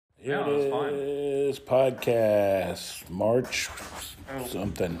Here No, it's fine. it is, podcast, March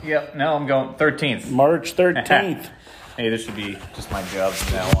something. Yep, now I'm going 13th. March 13th. Hey, this should be just my job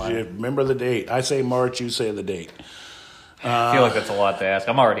from now on. You remember the date. I say March, you say the date. I feel like that's a lot to ask.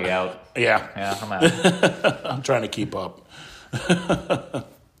 I'm already out. Yeah. Yeah, I'm out. I'm trying to keep up. Yeah,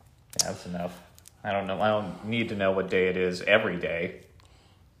 that's enough. I don't know. I don't need to know what day it is every day.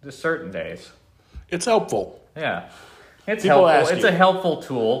 Just certain days. It's helpful. Yeah. It's People helpful. ask It's you. a helpful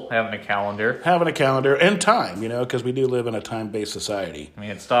tool, having a calendar. Having a calendar and time, because we do live in a time-based society. I mean,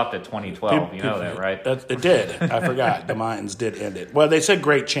 it stopped at 2012. You know that, right? It did. I forgot. The Mayans did end it. Well, they said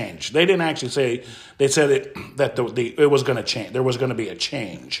great change. They didn't actually say. They said that it was going to change. There was going to be a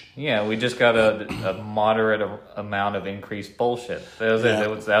change. Yeah, we just got a moderate amount of increased bullshit. That was Yeah.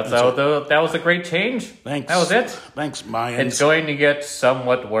 it. That was a great change. Thanks. That was it. Thanks, Mayans. It's going to get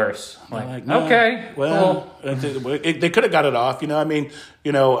somewhat worse. No. Okay, Well, cool. they could have got it off. Were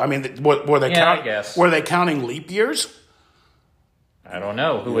they Yeah, I guess. Were they counting leap years? I don't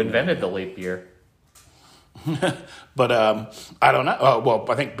know who invented the leap year. But I don't know. Oh, well,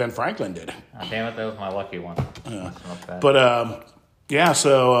 I think Ben Franklin did. Oh, damn it, that was my lucky one. Yeah. But yeah,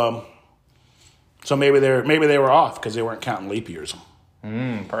 so maybe they were off because they weren't counting leap years.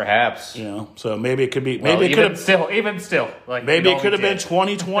 Perhaps. So maybe it could be. Well, Maybe it could have. even still, like Maybe it could have been did.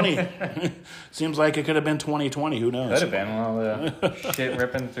 2020. Seems like it could have been 2020. Who knows? Could have been. Well, the shit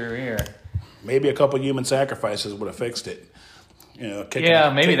ripping through here. Maybe a couple human sacrifices would have fixed it.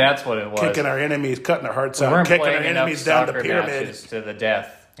 Maybe that's what it was. Kicking our enemies, cutting our hearts We out, weren't kicking our playing enough enemies down the soccer pyramid. matches to the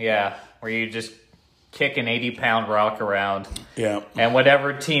death. Yeah, where you just kick an 80-pound rock around, Yeah. and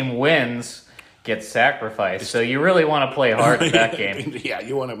whatever team wins gets sacrificed. So you really want to play hard in that game. Yeah,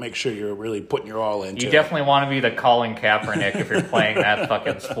 you want to make sure you're really putting your all into You it. definitely want to be the Colin Kaepernick if you're playing that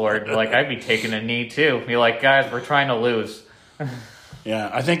fucking sport. Like, I'd be taking a knee too. Be like, guys, we're trying to lose. Yeah,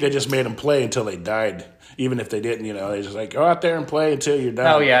 I think they just made them play until they died. Even if they didn't, they just like, go out there and play until you're done.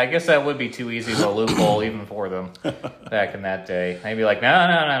 Oh, yeah, I guess that would be too easy of a loophole even for them back in that day. They'd be like, no.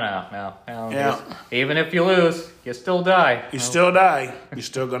 Yeah. Even if you lose, you still die. You still die. You're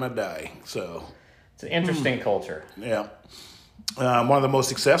still going to die. So, It's an interesting culture. yeah. One of the most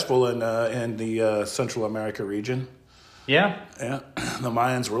successful in the Central America region. Yeah. Yeah. The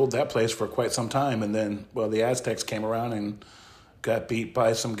Mayans ruled that place for quite some time. And then, the Aztecs came around and got beat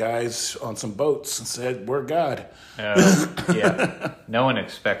by some guys on some boats and said, we're God. Yeah. No one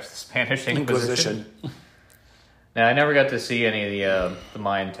expects the Spanish Inquisition. Now, I never got to see any of the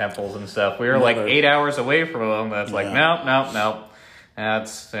Mayan temples and stuff. We were like 8 hours away from them. That's like, nope.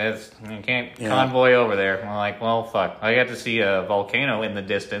 That's you can't convoy over there. I'm like, well, fuck. I got to see a volcano in the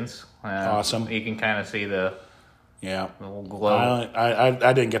distance. Awesome. You can kind of see the little glow.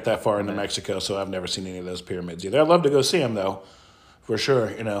 I didn't get that far into Mexico, so I've never seen any of those pyramids either. I'd love to go see them, though, for sure.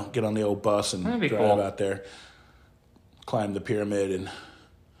 Get on the old bus and That'd be drive cool. out there, climb the pyramid. And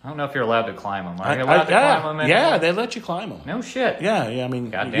I don't know if you're allowed to climb them. Are you allowed to climb them? Yeah, they let you climb them. No shit. Yeah. I mean,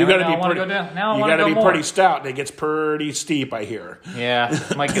 God you damn it, got to now I be wanna pretty. go down. Now I You wanna got to go be pretty more. stout. It gets pretty steep, I hear. Yeah,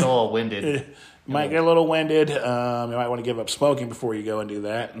 might get a little winded. You might get a little winded. You might want to give up smoking before you go and do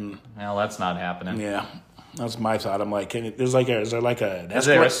that. And Well, that's not happening. yeah, that's my thought. I'm like, is there like an Is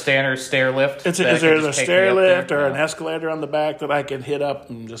there escalator? a standard stair lift? Is that there can a just take me stair up there? lift or an No. escalator on the back that I can hit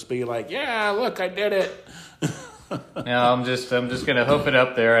up and just be like, yeah, look, I did it. No, I'm just gonna hoof it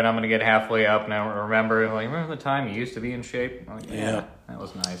up there, and I'm gonna get halfway up, and I remember the time you used to be in shape? I'm like, Yeah. that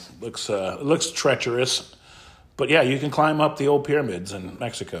was nice. Looks treacherous, but yeah, you can climb up the old pyramids in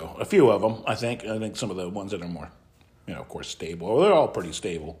Mexico. A few of them, I think. I think some of the ones that are more, of course, stable. Well, they're all pretty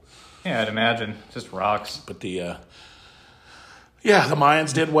stable. Yeah, I'd imagine just rocks. But the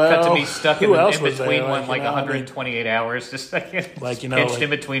Mayans did well. Got to be stuck Who in else between was there? one like I mean, 128 hours, just pinched like, in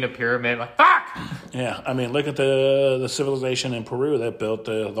between a pyramid. Like, fuck! Yeah, I mean, look at the civilization in Peru that built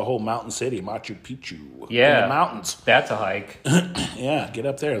the whole mountain city, Machu Picchu. Yeah. In the mountains. That's a hike. Yeah, get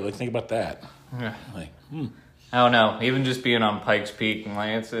up there. Think about that. Yeah. Like, I don't know. Even just being on Pikes Peak,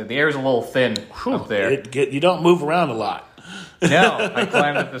 the air's a little thin up there. you don't move around a lot. No, I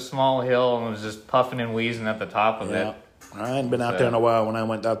climbed up a small hill and was just puffing and wheezing at the top of Yeah. it. I hadn't been out there in a while. When I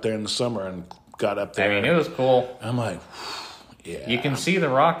went out there in the summer and got up I there, mean, it was cool. I'm like, yeah. You can see the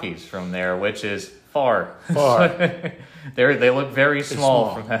Rockies from there, which is far. Far. They look very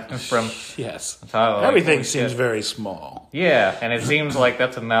small, small. from Yes. like, Everything holy seems shit. very small. Yeah, and it seems like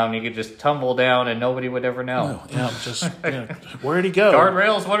that's a mountain you could just tumble down and nobody would ever know. Where'd he go?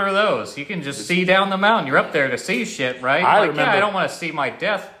 Guardrails, what are those? You can just see down the mountain. You're up there to see shit, right? I I remember- don't want to see my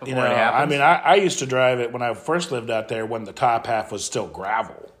death before it I happens. mean, I used to drive it when I first lived out there when the top half was still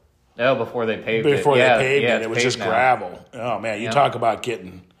gravel. Oh, before they paved it. Before Yeah, they paved yeah, it, it's it was just paved now. gravel. Oh, man, you Yeah. talk about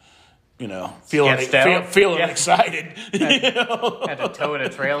getting feeling Yeah. excited. Had to tow in a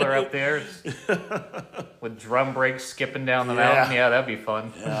trailer up there with drum brakes skipping down the mountain. Yeah, that'd be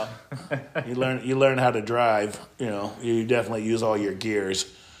fun. Yeah, you learn how to drive. You definitely use all your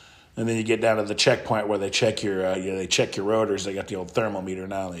gears, and then you get down to the checkpoint where they check your rotors. They got the old thermometer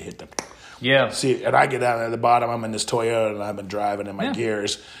now. They hit the See, and I get down at the bottom. I'm in this Toyota, and I've been driving in my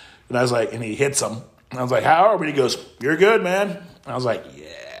gears, and I was like, and he hits them. And I was like, how are we? He goes, "You're good, man." And I was like,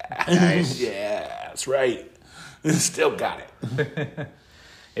 "Yeah, nice. Yeah, that's right." Still got it.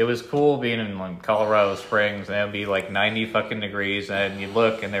 It was cool being in Colorado Springs, and it'd be 90 fucking degrees, and you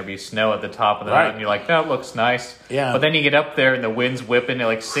look, and there'd be snow at the top of the mountain. You're like, that looks nice. Yeah. But then you get up there, and the wind's whipping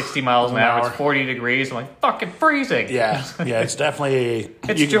at 60 miles an hour. It's 40 degrees. I'm like, fucking freezing. Yeah, it's definitely...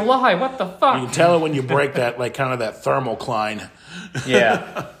 It's July. What the fuck? You can tell it when you break that, kind of that thermocline.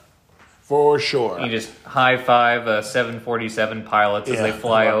 Yeah. For sure. You just high-five 747 pilots as they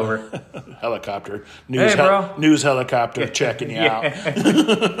fly over. Helicopter. Hey, bro. News helicopter checking you out.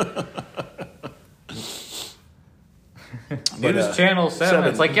 News Channel 7.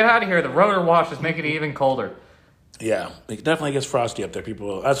 It's like, get out of here. The rotor wash is making it even colder. Yeah, it definitely gets frosty up there.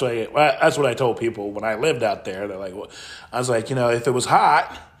 People. That's what I told people when I lived out there. They're like, well, I was like, if it was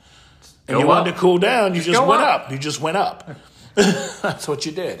hot and you wanted to cool down, you just went up. You just went up. That's what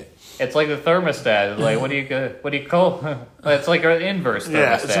you did. It's like the thermostat. It's like, what do you call? It's like an inverse thermostat.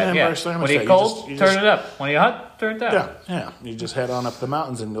 Yeah, it's an inverse thermostat. When you cold, turn it up. When you hot, turn it down. Yeah. You just head on up the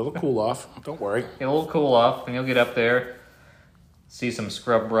mountains and it'll cool off. Don't worry. It'll cool off, and you'll get up there, see some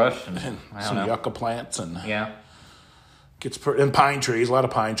scrub brush and some yucca plants and and pine trees. A lot of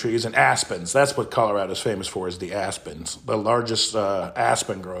pine trees and aspens. That's what Colorado's famous for, is the aspens. The largest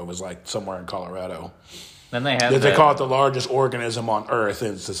aspen grove is somewhere in Colorado. Then they call it the largest organism on Earth.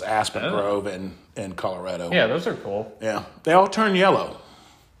 It's this aspen grove in Colorado. Yeah, those are cool. Yeah, they all turn yellow.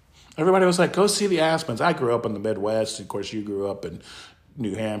 Everybody was like, "Go see the aspens." I grew up in the Midwest. Of course, you grew up in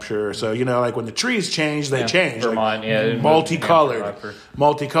New Hampshire. So when the trees change, they change. Vermont, multicolored.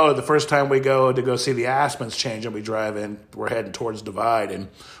 Multicolored. The first time we go see the aspens change, and we drive in, we're heading towards Divide, and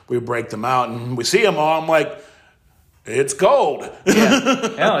we break the mountain. We see them all. I'm like, it's gold.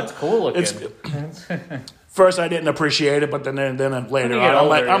 Yeah, it's cool looking. First, I didn't appreciate it, but then later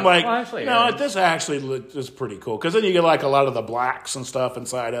on, this actually is pretty cool. Because then you get a lot of the blacks and stuff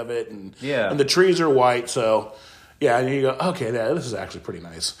inside of it, and the trees are white. So, and you go, okay, this is actually pretty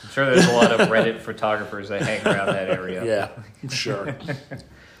nice. I'm sure there's a lot of Reddit photographers that hang around that area. Yeah, I'm sure.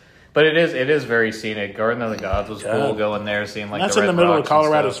 But it is very scenic. Garden of the Gods was cool going there, seeing that's the red in the middle of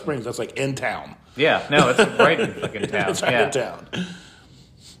Colorado stuff. Springs. That's in town. Yeah, no, it's right in fucking town. It's right in town.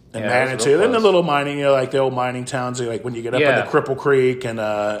 And Manitou. Then the little mining, the old mining towns, when you get up into Cripple Creek and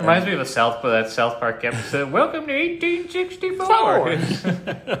reminds me of that South Park episode. Welcome to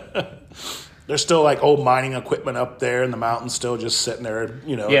 1864. There's still old mining equipment up there in the mountains, still just sitting there.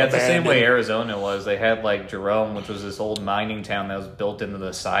 Yeah, it's the same way Arizona was. They had Jerome, which was this old mining town that was built into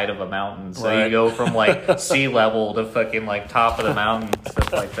the side of a mountain. So you go from sea level to fucking top of the mountain,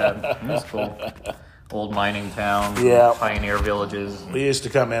 stuff like that. That's cool. Old mining town, pioneer villages. We used to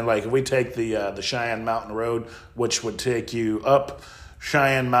come in we take the Cheyenne Mountain Road, which would take you up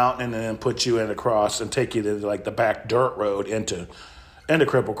Cheyenne Mountain and then put you in across and take you to the back dirt road into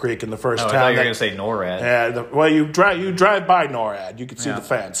Cripple Creek in the first town. I thought you were going to say NORAD. Yeah, you drive by NORAD, you could see the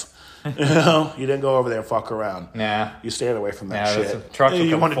fence. You didn't go over there and fuck around. Nah, you stayed away from that shit. Trucks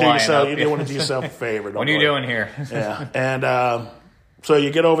you want to do yourself. You didn't want to do yourself a favor. What are you doing here? Yeah, and. So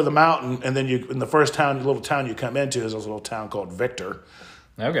you get over the mountain, and then in the first little town you come into is this little town called Victor.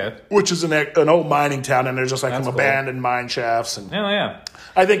 Okay. Which is an old mining town, and there's just some abandoned mine shafts. And I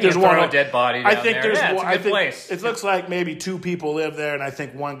think there's one. A dead body down there. There's one. It's a good place. It looks like maybe 2 people live there, and I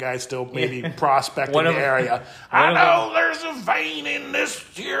think one guy's still maybe prospecting the area. I know there's a vein in this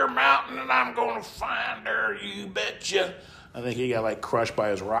here mountain, and I'm going to find her. You betcha. I think he got crushed by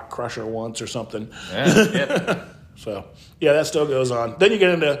his rock crusher once or something. Yeah. So, that still goes on. Then you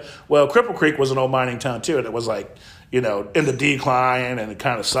get into, Cripple Creek was an old mining town, too, and it was in the decline and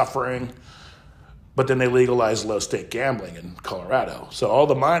kind of suffering. But then they legalized low-stake gambling in Colorado. So all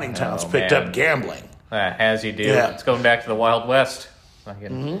the mining towns picked up gambling. As you do. Yeah. It's going back to the Wild West.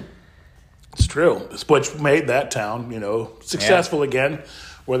 It's true. Which made that town, successful again.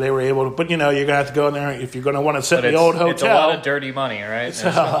 Where they were able to, but you're going to have to go in there if you're going to want to sit in the old hotel. It's a lot of dirty money, right?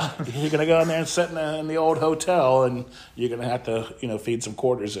 You're going to go in there and sit in the old hotel, and you're going to have to, feed some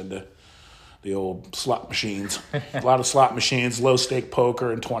quarters into the old slot machines. A lot of slot machines, low stake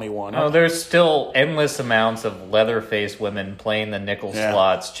poker, and 21. Oh, there's still endless amounts of leather-faced women playing the nickel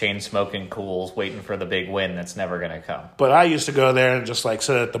slots, chain-smoking cools, waiting for the big win that's never going to come. But I used to go there and just like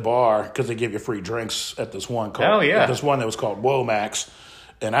sit at the bar because they give you free drinks at this one at this one that was called Womax.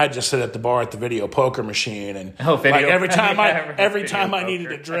 And I'd just sit at the bar at the video poker machine, and like every time I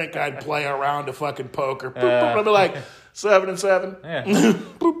needed a drink, I'd play a round of fucking poker. Boop, boop, I'd be like 7 and 7. Yeah.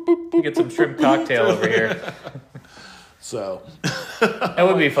 Boop, boop, boop, get some shrimp cocktail over here. So that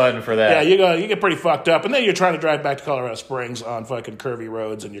would be fun for that. Yeah, you get pretty fucked up, and then you're trying to drive back to Colorado Springs on fucking curvy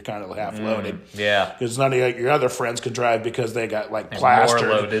roads, and you're kind of half loaded. Yeah, because none of your other friends could drive because they got like plastered.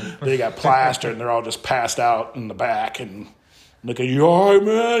 More loaded. They got plastered, and they're all just passed out in the back and. Look at you, all right,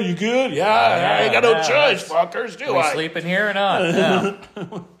 man? You good? Yeah, I ain't got no choice, fuckers, do I? Sleeping here or not? No.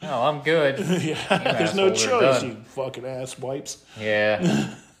 No, I'm good. There's no choice, you fucking ass wipes. Yeah. You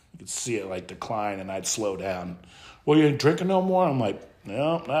could see it like decline, and I'd slow down. Well, you ain't drinking no more? I'm like,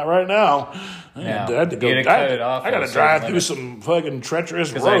 no, not right now. I had to go. I got to drive through some fucking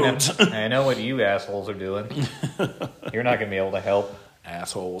treacherous roads. I know what you assholes are doing. You're not going to be able to help.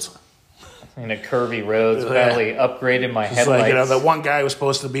 Assholes. In a curvy roads, probably upgraded my headlights. Like, the one guy who was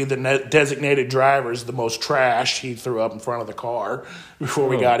supposed to be the designated driver is the most trashed. He threw up in front of the car before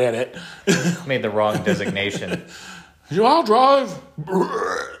we got in it. Made the wrong designation. I'll drive.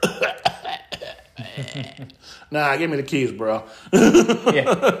 Nah, give me the keys, bro.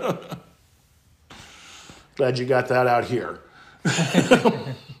 Yeah. Glad you got that out here.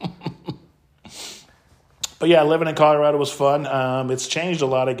 But yeah, living in Colorado was fun. It's changed a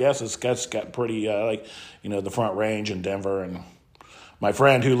lot, I guess. It's got pretty, the Front Range in Denver. And my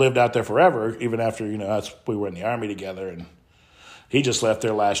friend who lived out there forever, even after, we were in the Army together. And he just left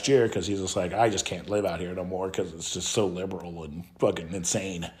there last year because he's just like, I just can't live out here no more because it's just so liberal and fucking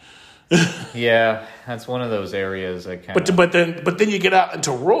insane. Yeah, that's one of those areas that kind of. But then you get out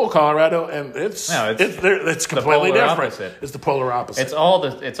into rural Colorado and it's completely different. Opposite. It's the polar opposite. It's all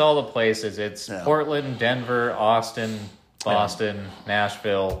the places. It's Portland, Denver, Austin, Boston,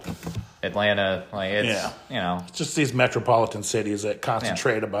 Nashville, Atlanta. Like it's just these metropolitan cities that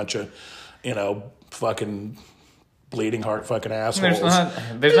concentrate a bunch of fucking bleeding heart fucking assholes.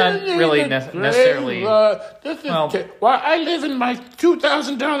 There's not really necessarily. I live in my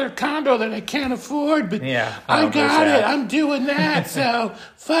 $2,000 condo that I can't afford, but I got it. I'm doing that. So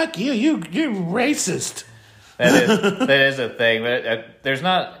fuck you. You're racist. That is a thing, but there's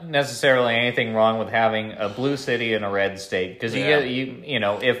not necessarily anything wrong with having a blue city and a red state because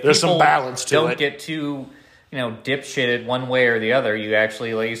if there's some balance to don't get too. Dipshitted one way or the other, you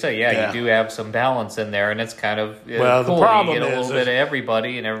actually, like you say, you do have some balance in there, and it's kind of cool. The problem you get a little bit of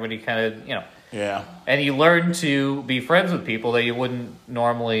everybody, and everybody kind of, Yeah. And you learn to be friends with people that you wouldn't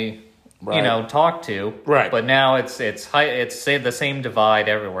normally, talk to. Right. But now it's the same divide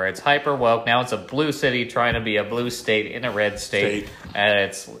everywhere. It's hyper woke. Now it's a blue city trying to be a blue state in a red state. And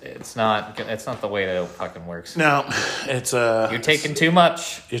it's not the way that it fucking works. No, it's you're taking too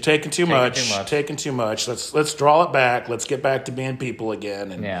much. You're taking too much. Let's draw it back. Let's get back to being people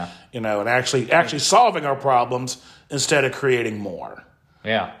again, and and actually solving our problems instead of creating more.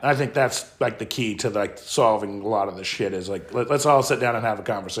 Yeah, I think that's like the key to like solving a lot of this shit is like let's all sit down and have a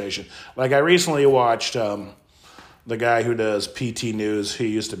conversation. Like I recently watched the guy who does PT News. He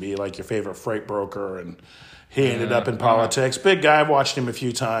used to be like your favorite freight broker, and he ended up in politics. Big guy. I've watched him a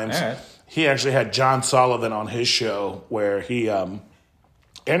few times. All right. He actually had John Sullivan on his show where he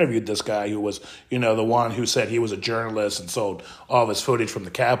interviewed this guy who was, the one who said he was a journalist and sold all of his footage from the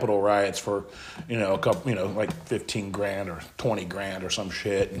Capitol riots for, a couple, like $15,000 or $20,000 or some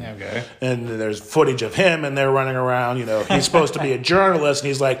shit. And there's footage of him and they're running around, he's supposed to be a journalist and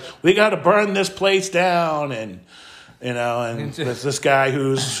he's like, we got to burn this place down. And this guy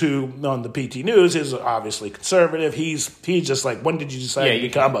who on the PT News is obviously conservative. He's just like, when did you decide to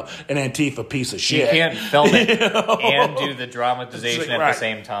become an Antifa piece of shit? You can't film it and do the dramatization at the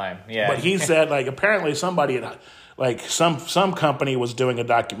same time. Yeah. But he said like apparently somebody like some company was doing a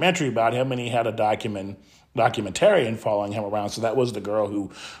documentary about him and he had a documentarian following him around. So that was the girl who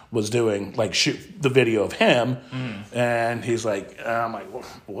was doing shoot the video of him. And he's like, I'm like,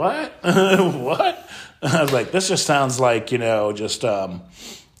 what? What? I was like, this just sounds like, disaster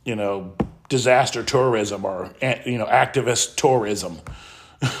tourism or, activist tourism.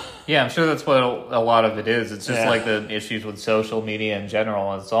 Yeah, I'm sure that's what a lot of it is. It's just like the issues with social media in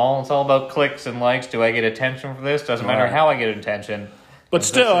general. It's all about clicks and likes. Do I get attention for this? Doesn't matter how I get attention. But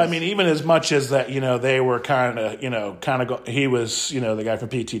still, I mean, even as much as that, they were he was, the guy from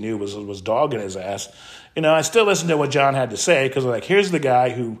PT News was dogging his ass. I still listen to what John had to say because, here's the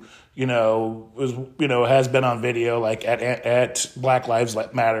guy who has been on video like at Black Lives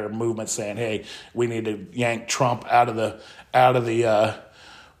Matter movement saying, hey, we need to yank Trump out of the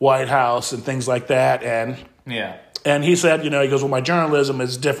White House and things like that. And he said, he goes, well, my journalism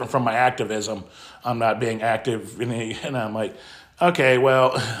is different from my activism. I'm not being active. And I'm like, okay,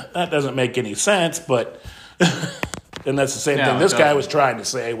 well, that doesn't make any sense. But, and that's the same thing this guy was trying to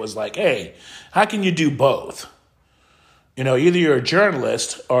say was like, hey, how can you do both? Either you're a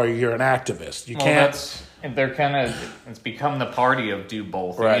journalist or you're an activist. You can't. It's become the party of do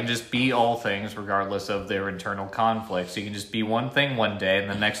both. Right. You can just be all things regardless of their internal conflicts. You can just be one thing one day and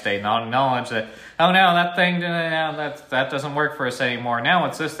the next day not acknowledge that, oh, no, that thing, that doesn't work for us anymore. Now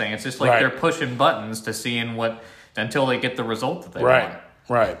it's this thing. It's just like they're pushing buttons to seeing until they get the result that they want.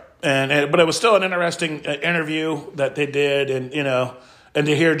 Right. But it was still an interesting interview that they did, and and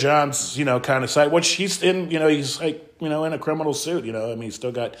to hear John's kind of side, which he's in, he's like in a criminal suit, he's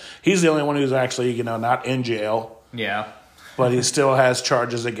the only one who's actually not in jail. Yeah. But he still has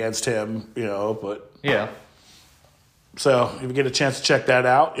charges against him, but yeah. So if you get a chance to check that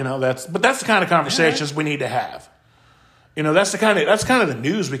out, that's the kind of conversations we need to have. That's kind of the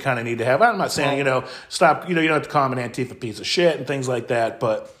news we kind of need to have. I'm not saying, stop, you don't have to call him an Antifa piece of shit and things like that,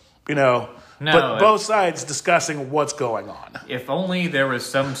 but, but both sides discussing what's going on. If only there was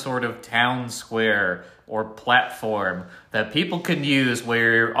some sort of town square or platform that people can use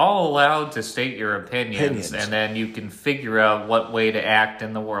where you're all allowed to state your opinions. And then you can figure out what way to act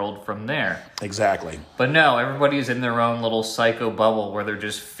in the world from there. Exactly. But no, everybody's in their own little psycho bubble where they're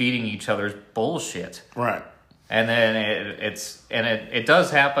just feeding each other's bullshit. Right. And then it does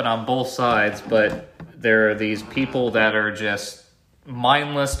happen on both sides, but there are these people that are just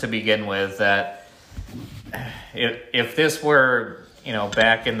mindless to begin with, that if this were,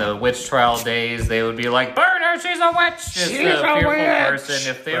 back in the witch trial days, they would be like, burn her, she's a witch! Just she's a fearful witch!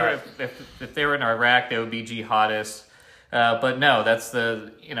 person. If they were in Iraq, they would be jihadists. But no, that's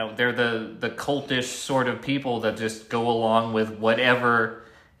they're the cultish sort of people that just go along with whatever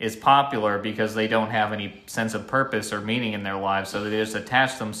is popular because they don't have any sense of purpose or meaning in their lives, so they just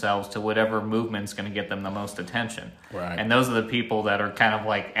attach themselves to whatever movement's going to get them the most attention. Right. And those are the people that are kind of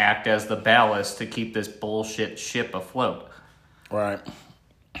like act as the ballast to keep this bullshit ship afloat. Right.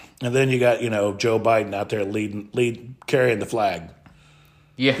 And then you got, Joe Biden out there carrying the flag.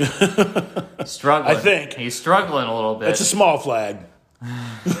 Yeah. Struggling. I think. He's struggling a little bit. It's a small flag.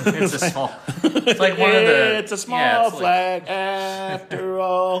 It's like one of the. It's a small flag after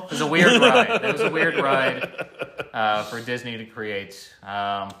all. It was a weird ride. It was a weird ride for Disney to create.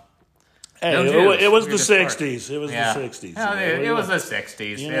 It was the 60s. It was the 60s. No, it was the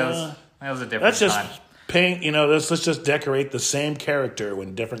 60s. That was a different time. Paint, let's just decorate the same character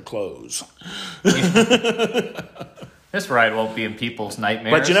with different clothes. This ride won't be in people's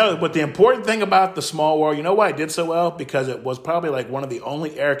nightmares. But the important thing about the Small World, why it did so well? Because it was probably like one of the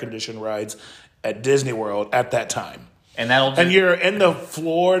only air-conditioned rides at Disney World at that time. And you're in the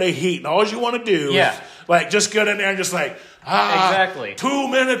Florida heat, and all you want to do is just get in there and just exactly 2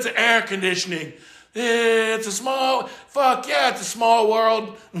 minutes of air conditioning. It's a small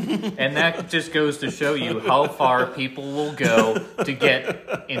world. And that just goes to show you how far people will go to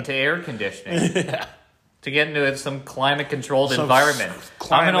get into air conditioning. Yeah. To get into some climate-controlled environment.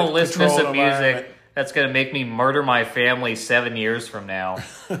 I'm going to listen to some music that's going to make me murder my family 7 years from now.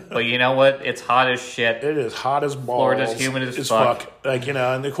 But you know what? It's hot as shit. It is hot as balls. Florida's humid as fuck.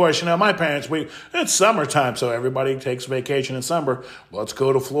 And of course, my parents, it's summertime, so everybody takes vacation in summer. Let's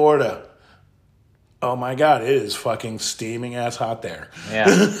go to Florida. Oh my God, it is fucking steaming ass hot there. Yeah.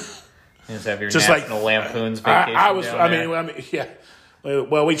 Just have your National Lampoon's vacation yeah.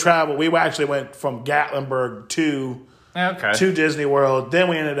 Well, we traveled. We actually went from Gatlinburg to Disney World. Then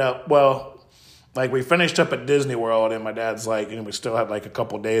we ended up, we finished up at Disney World, and my dad's like, we still had like a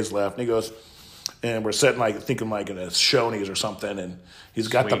couple days left. And he goes, and we're sitting thinking in a Shoney's or something, and he's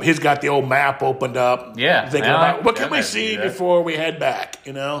got the old map opened up. Yeah, thinking about what can we see before we head back.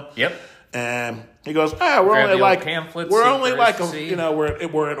 Yep. And he goes, we're only in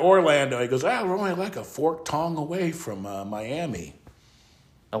Orlando. He goes, we're only like a fork tongue away from Miami.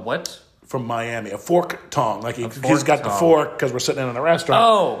 A what? From Miami, a fork tongue. He's got the fork because we're sitting in a restaurant.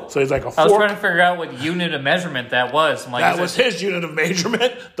 Oh, so he's like a fork. I was trying to figure out what unit of measurement that was. That was his unit of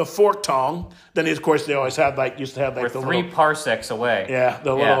measurement, the fork tongue. Then of course they always had used to have we're the 3 parsecs away. Yeah,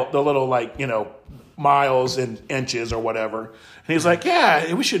 the little miles and inches or whatever. And he's like,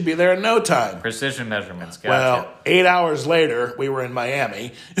 we should be there in no time. Precision measurements. Gotcha. Well, 8 hours later, we were in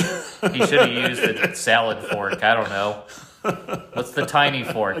Miami. He should have used a salad fork. I don't know. What's the tiny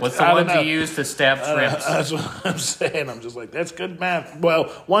fork? What's the ones you use to stab shrimps? That's what I'm saying. I'm just like, that's good math.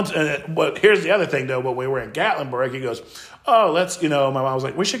 Well, but here's the other thing, though. When we were in Gatlinburg, he goes, oh, my mom was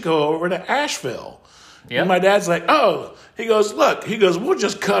like, we should go over to Asheville. Yep. And my dad's like, oh, he goes, we'll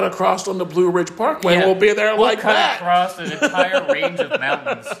just cut across on the Blue Ridge Parkway. Yeah. We'll be there we'll cut across an entire range of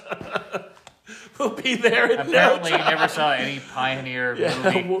mountains. We'll be there in Apparently, you never saw any Pioneer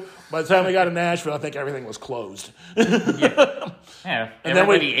movie. Well, by the time we got to Nashville, I think everything was closed. Yeah. And then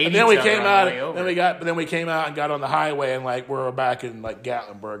we came out. Then we came out and got on the highway, and like we were back in like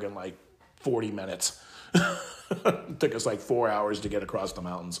Gatlinburg in like 40 minutes. It took us like 4 hours to get across the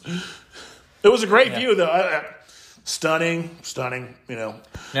mountains. It was a great view, though. Stunning. No,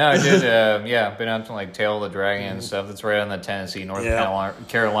 I did. Been out to like Tail of the Dragon and stuff. That's right on the Tennessee North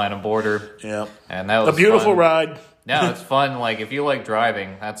Carolina border. Yeah, and that was a beautiful fun. ride. No, it's fun. Like if you like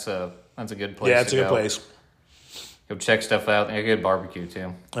driving, that's a good place. Yeah, it's a good place. Go check stuff out. And a good barbecue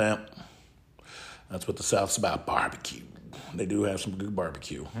too. Yeah, that's what the South's about. Barbecue. They do have some good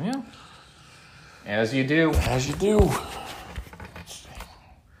barbecue. Yeah, as you do.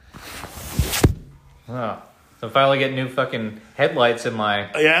 Oh, so I'm finally getting new fucking headlights in my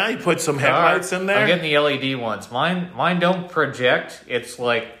Yeah, you put some headlights in there? I'm getting the LED ones. Mine don't project. It's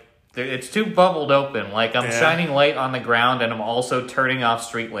like, it's too bubbled open. Like I'm shining light on the ground and I'm also turning off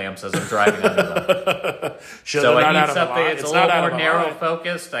street lamps as I'm driving under them. So I need something, it's a little more narrow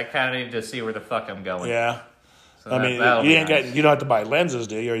focused. I kind of need to see where the fuck I'm going. Yeah. So you don't have to buy lenses,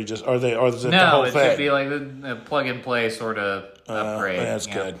 do you? Or is it the whole thing? No, it should be like a plug and play sort of upgrade. That's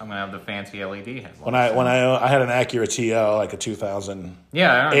good. I'm gonna have the fancy LED headlights. When I had an Acura TL, like a 2000.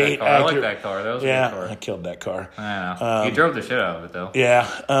 Yeah, I remember that car. I like that car. That was a good car. I killed that car. I know. You drove the shit out of it though. Yeah.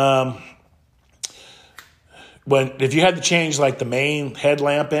 If you had to change like the main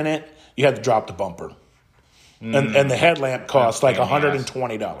headlamp in it, you had to drop the bumper, and the headlamp cost like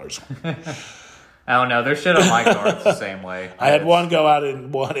 $120. I don't know. There's shit on my car. It's the same way. I had one go out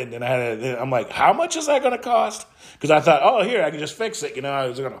and I'm like, how much is that going to cost? Because I thought, oh, here, I can just fix it. I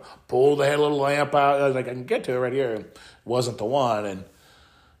was going to pull the little lamp out. I was like, I can get to it right here. And it wasn't the one. And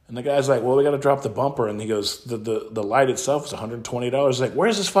the guy's like, well, we got to drop the bumper. And he goes, the light itself is $120. Like,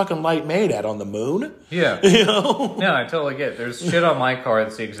 where's this fucking light made at? On the moon? Yeah. No, I totally get it. There's shit on my car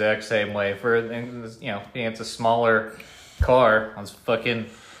that's the exact same way. Being it's a smaller car, it's fucking...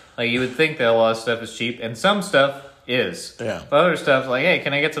 Like, you would think that a lot of stuff is cheap, and some stuff is. Yeah. But other stuff's like, hey,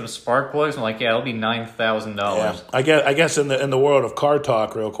 can I get some spark plugs? I'm like, yeah, it'll be $9,000. Yeah. I guess in the world of car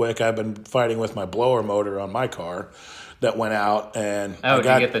talk, real quick, I've been fighting with my blower motor on my car that went out, and did you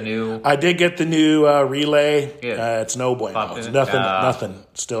get the new? I did get the new relay. Yeah. It's no bueno. It's nothing.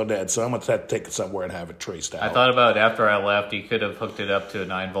 Still dead. So I'm gonna have to take it somewhere and have it traced out. I thought about it after I left. You could have hooked it up to a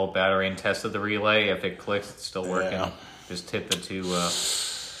 9-volt battery and tested the relay. If it clicks, it's still working. Yeah. Just hit the two.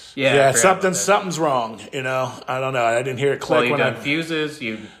 Something's wrong. I don't know. I didn't hear it click. Well, you done fuses.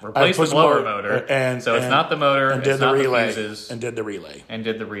 You replaced the blower motor, so it's not the motor. And did the relay. The fuses, and did the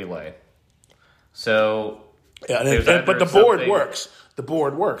relay. So, but the board works. The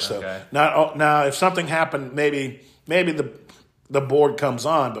board works. Okay. So now, if something happened, maybe the board comes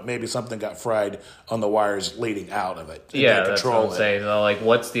on, but maybe something got fried on the wires leading out of it. Yeah, that's what I'm saying. Like,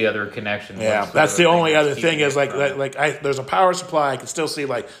 what's the other connection? Yeah, that's the only other thing is there's a power supply. I can still see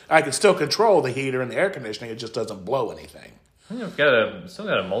I can still control the heater and the air conditioning. It just doesn't blow anything. You've still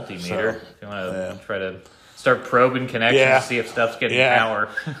got a multimeter. If you want to try to start probing connections to see if stuff's getting power.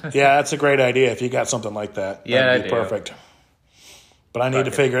 Yeah, that's a great idea. If you got something like that, that'd be perfect. But I need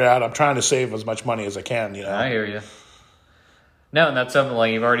to figure it out. I'm trying to save as much money as I can. I hear you. No, and that's something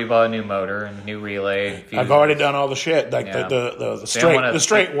like you've already bought a new motor and a new relay. Fuses. I've already done all the shit, like the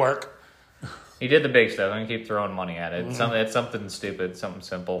straight work. You did the big stuff. I'm gonna keep throwing money at it. Mm-hmm. It's something stupid, something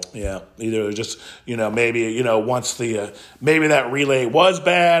simple. Yeah, either just maybe once maybe that relay was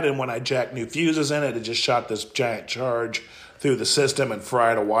bad, and when I jacked new fuses in it, it just shot this giant charge through the system and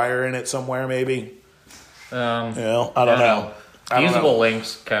fried a wire in it somewhere. Maybe. I don't know. Fusible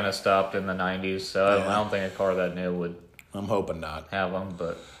links kind of stopped in the 90s, so I don't think a car that new would. I'm hoping not. Have them,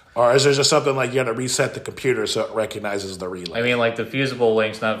 but... Or is there just something like you got to reset the computer so it recognizes the relay? I mean, like the fusible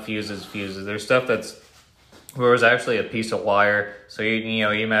links, not fuses. There's stuff where it was actually a piece of wire. So, you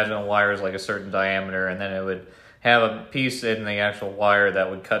imagine a wire is like a certain diameter, and then it would have a piece in the actual wire that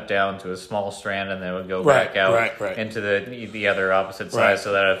would cut down to a small strand, and then it would go back out into the other opposite side,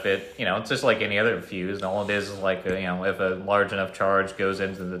 so that if it, it's just like any other fuse. And all it is like, if a large enough charge goes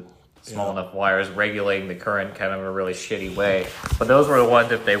into the small enough wires, regulating the current kind of a really shitty way. But those were the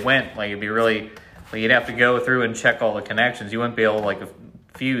ones, if they went, like, it'd be really, you'd have to go through and check all the connections. You wouldn't be able to, like, a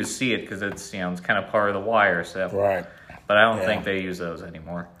fuse, see it, because it's, it's kind of part of the wire. So, right. but I don't think they use those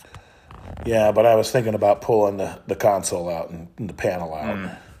anymore. Yeah, but I was thinking about pulling the console out and the panel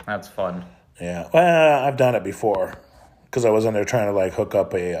out. That's fun. Yeah, well, I've done it before because I was in there trying to like hook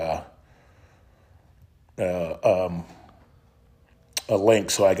up a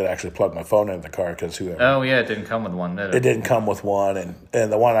link so I could actually plug my phone into the car because whoever. Oh yeah, it didn't come with one, did it? It didn't come with one, and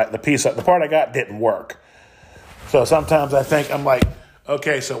the part I got didn't work. So sometimes I think I'm like,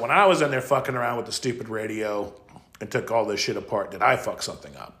 okay, so when I was in there fucking around with the stupid radio and took all this shit apart, did I fuck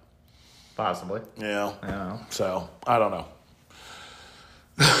something up? Possibly. Yeah. Yeah. So I don't know.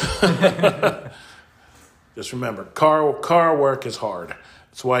 Just remember, car work is hard.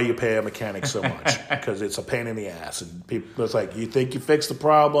 That's why you pay a mechanic so much, because it's a pain in the ass. And people, it's like you think you fix the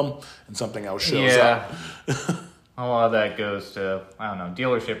problem, and something else shows up. A lot of that goes to, I don't know,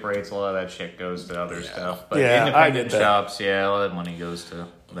 dealership rates. A lot of that shit goes to other stuff. But Yeah, independent shops, a lot of that money goes to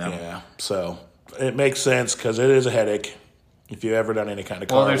them. Yeah, so it makes sense because it is a headache if you've ever done any kind of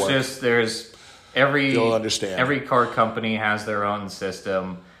car work. You'll understand. Every car company has their own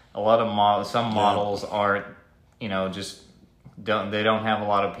system. A lot of some models aren't, they don't have a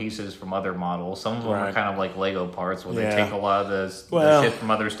lot of pieces from other models. Some of them are kind of like Lego parts where they take a lot of the shit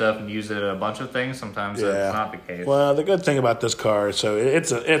from other stuff and use it in a bunch of things. Sometimes that's not the case. Well, the good thing about this car, so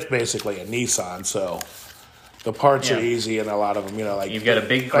it's basically a Nissan, so the parts are easy and a lot of them, you've got a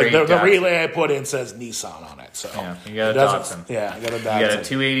big crate. Like the relay I put in says Nissan on it, so you got a Datsun. Yeah, I got a Datsun. You got a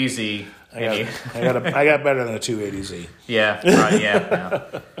 280Z. I got better than a 280Z. Yeah, right.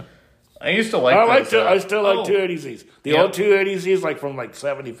 Yeah. I used to like. I still like 280Zs. The old 280Zs, like from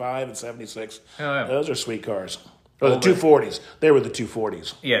 75 and 76. Oh, yeah. Those are sweet cars. Or the 240s. They were the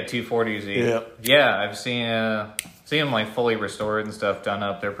 240s. Yeah, 240Z. Yeah, I've seen them like fully restored and stuff done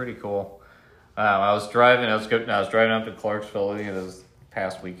up. They're pretty cool. I was driving up to Clarksville this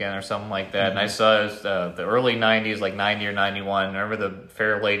past weekend or something like that, and I saw the early 90s, like 90 or 91. Remember the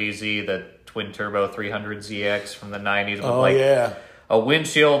Fairlady Z, the twin turbo 300ZX from the 90s? With a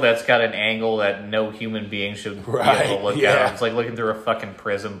windshield that's got an angle that no human being should be able to look at. It's like looking through a fucking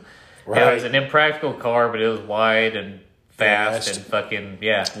prism. Right. It was an impractical car, but it was wide and fast and fucking,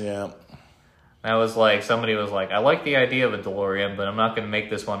 Yeah. I was like, somebody was like, I like the idea of a DeLorean, but I'm not going to make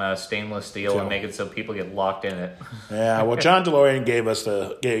this one out of stainless steel and make it so people get locked in it. Yeah, well, John DeLorean gave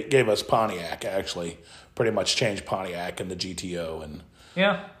us Pontiac, actually. Pretty much changed Pontiac and the GTO, and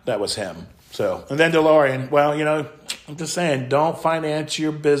that was him. So, and then DeLorean, well, I'm just saying, don't finance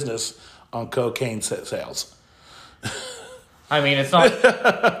your business on cocaine sales. I mean, it's not.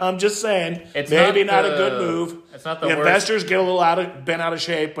 I'm just saying, it's maybe not a good move. It's not the worst. Investors get a little bent out of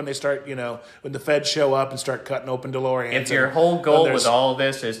shape when they start, when the feds show up and start cutting open DeLoreans. If your whole goal with all of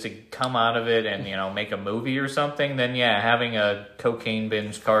this is to come out of it and, make a movie or something, then having a cocaine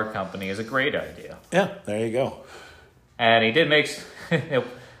binge car company is a great idea. Yeah, there you go. And he did make.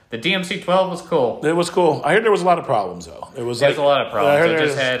 The DMC-12 was cool. It was cool. I heard there was a lot of problems, though. There was a lot of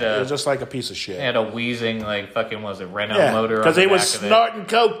problems. It was just like a piece of shit. It had a wheezing, Renault motor on the because he was snorting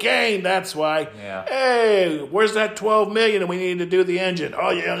cocaine, that's why. Yeah. Hey, where's that $12 million and we need to do the engine?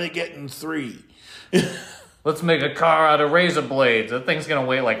 Oh, you're only getting 3. Let's make a car out of razor blades. That thing's going to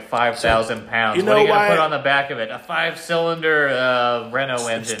weigh like 5,000 pounds. What are you going to put on the back of it? A 5-cylinder Renault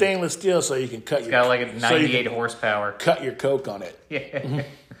engine. Stainless steel so you can cut it's got like a 98 horsepower. Cut your coke on it. Yeah.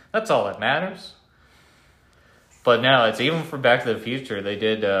 That's all that matters. But now it's even for Back to the Future. They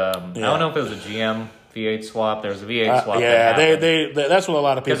did. I don't know if it was a GM V8 swap. There was a V8 swap. They that's what a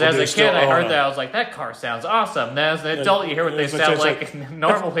lot of people do. Because as a kid, I heard that I was like, that car sounds awesome. Now as an adult, you hear what they sound like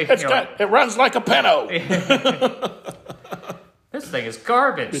normally. It runs like a Pinto. This thing is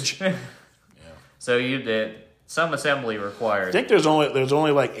garbage. So you did. Some assembly required. I think there's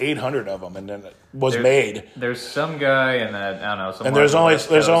only like 800 of them, and then it was made. There's some guy in that, I don't know. Some and there's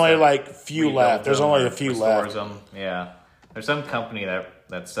only like few left. There's only a few left. Them. Yeah, there's some company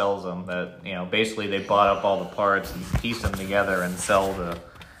that sells them. That basically they bought up all the parts and piece them together and sell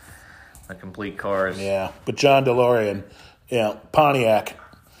the complete cars. Yeah, but John DeLorean, Pontiac,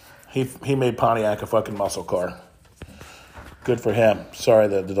 he made Pontiac a fucking muscle car. Good for him. Sorry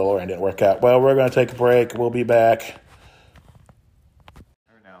that the DeLorean didn't work out. Well, we're going to take a break. We'll be back.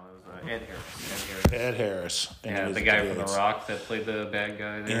 No, it was Ed Harris. Yeah, the guy from The Rock that played the bad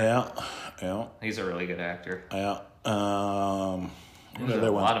guy there. Yeah. He's a really good actor. Yeah. There's a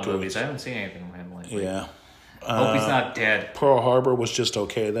lot of movies. I haven't seen anything from him lately. Yeah. Hope he's not dead. Pearl Harbor was just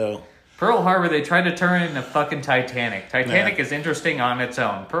okay, though. Pearl Harbor, they tried to turn it into fucking Titanic. Titanic is interesting on its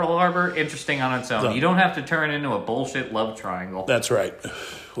own. Pearl Harbor, interesting on its own. You don't have to turn it into a bullshit love triangle. That's right.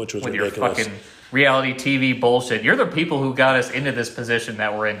 Which was ridiculous. With your fucking reality TV bullshit. You're the people who got us into this position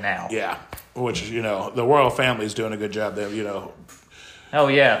that we're in now. Yeah. which, the royal family is doing a good job. They, Oh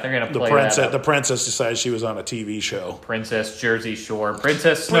yeah, they're gonna play the princess decided she was on a TV show. Princess Jersey Shore,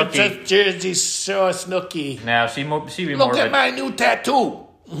 Princess Snooki. Princess Jersey Shore Snooki. Now she'd be Look more at of my new tattoo.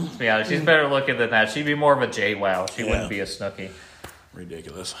 Yeah, she's better looking than that. She'd be more of a JWoww. She wouldn't be a Snooki.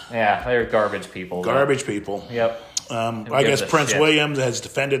 Ridiculous. Yeah, they're garbage people. Garbage people. Yep. I guess Prince William has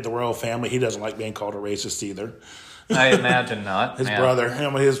defended the royal family. He doesn't like being called a racist either. I imagine not. His brother,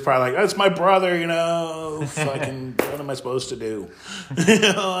 he's probably like, "That's my brother," Fucking, what am I supposed to do?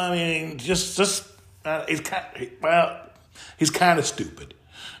 I mean, just he's kind of stupid.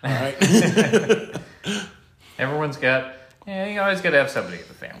 All right. Everyone's got. Yeah, you always got to have somebody in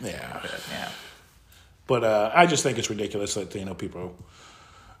the family. Yeah. But I just think it's ridiculous that people,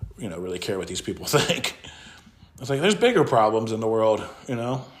 really care what these people think. It's like there's bigger problems in the world.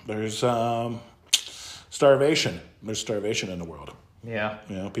 There's starvation. There's starvation in the world. Yeah.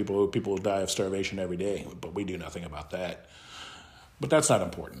 People die of starvation every day, but we do nothing about that. But that's not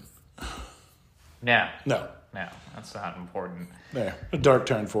important. No, that's not important. There, a dark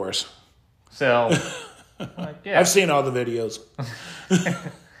turn for us. So, yeah. I've seen all the videos.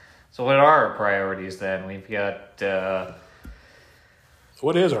 So what are our priorities then? We've got...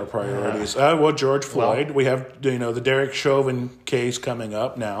 What is our priorities? George Floyd. We have, the Derek Chauvin case coming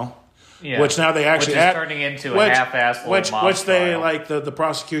up now. Yeah. Which now they actually... Which is turning into a half-assed mob Which they, trial. the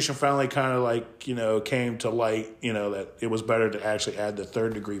prosecution finally kind of came to light, that it was better to actually add the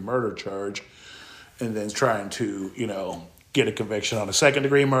third-degree murder charge and then trying to, get a conviction on a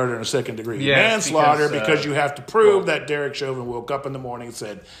second-degree murder and a second-degree manslaughter because you have to prove that Derek Chauvin woke up in the morning and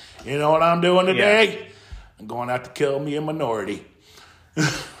said, "You know what I'm doing today? Yeah. I'm going out to kill me a minority."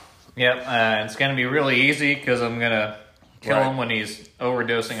 Yep, it's going to be really easy because I'm going to kill him when he's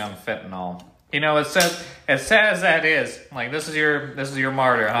overdosing on fentanyl. As sad as that is, like this is your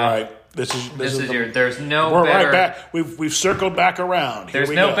martyr, huh? Right. This is your. There's no. We're better, right back. We've circled back around. There's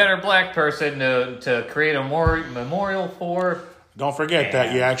no better black person to create a memorial for. Don't forget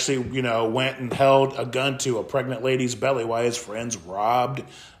that you actually went and held a gun to a pregnant lady's belly while his friends robbed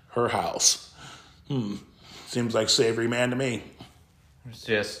her house. Seems like savory man to me. It's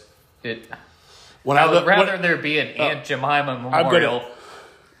just it. I would rather there be an Aunt Jemima memorial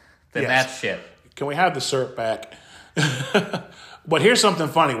than that shit. Can we have the syrup back? But here's something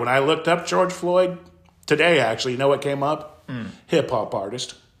funny. When I looked up George Floyd today, actually, you know what came up? Hip-hop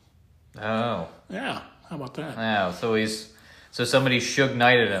artist. Oh. Yeah. How about that? Yeah, so somebody Suge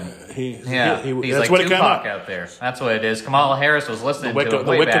Knighted him. He's like Tupac out there. That's what it is. Kamala Harris was listening to him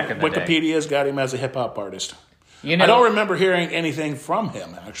way back in the day. Wikipedia's got him as a hip-hop artist. I don't remember hearing anything from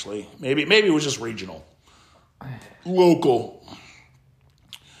him, actually. Maybe it was just regional. Local.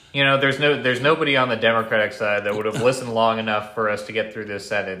 There's nobody on the Democratic side that would have listened long enough for us to get through this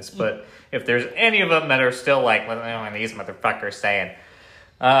sentence. But if there's any of them that are still like, what are these motherfuckers saying?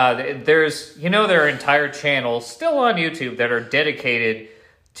 There are entire channels still on YouTube that are dedicated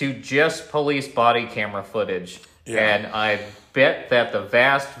to just police body camera footage. Yeah. And I bet that the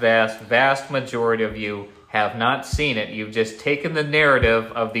vast, vast, vast majority of you have not seen it. You've just taken the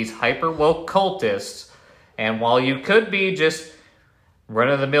narrative of these hyper-woke cultists, and while you could be just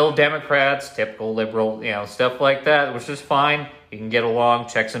run-of-the-mill Democrats, typical liberal, stuff like that, which is fine. You can get along,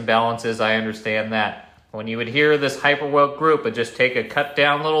 checks and balances, I understand that. When you would hear this hyper-woke group and just take a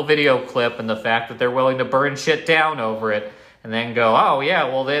cut-down little video clip and the fact that they're willing to burn shit down over it, and then go, oh yeah,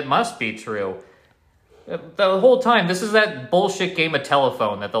 well, it must be true. The whole time, this is that bullshit game of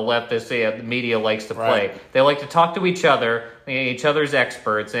telephone that the leftist the media likes to play. Right. They like to talk to each other's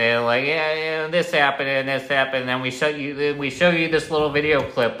experts, and like, this happened and this happened, and then we show you this little video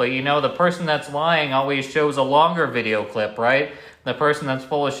clip, but the person that's lying always shows a longer video clip, right? The person that's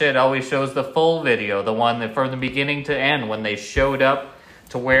full of shit always shows the full video, the one that from the beginning to end, when they showed up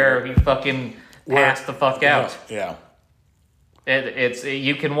to where he fucking passed the fuck out. Yeah. It's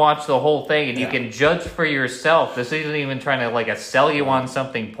you can watch the whole thing and you can judge for yourself. This isn't even trying to sell you on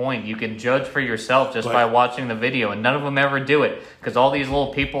something point. You can judge for yourself just by watching the video, and none of them ever do it because all these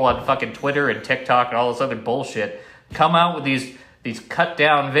little people on fucking Twitter and TikTok and all this other bullshit come out with these cut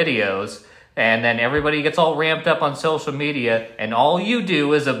down videos. And then everybody gets all ramped up on social media, and all you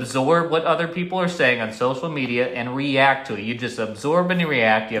do is absorb what other people are saying on social media and react to it. You just absorb and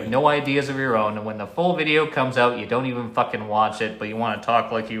react. You have no ideas of your own, and when the full video comes out, you don't even fucking watch it, but you want to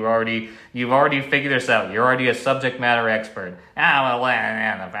talk like you've already figured this out. You're already a subject matter expert. The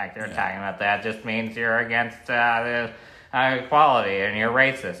fact you're talking about that just means you're against equality, and you're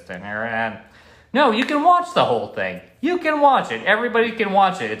racist, and you're... No, you can watch the whole thing. You can watch it. Everybody can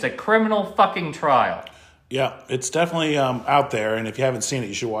watch it. It's a criminal fucking trial. Yeah, it's definitely out there, and if you haven't seen it,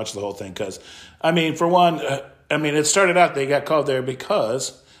 you should watch the whole thing. Because, I mean, for one, it started out they got called there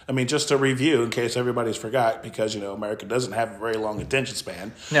because, just to review in case everybody's forgot, because America doesn't have a very long attention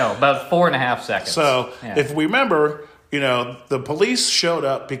span. No, about 4.5 seconds. So if we remember, the police showed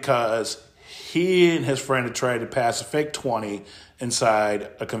up because he and his friend had tried to pass a fake 20 inside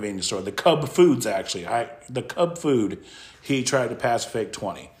a convenience store. The Cub Foods, actually, the Cub Food, he tried to pass a fake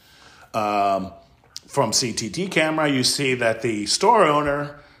 20. From CTT camera, you see that the store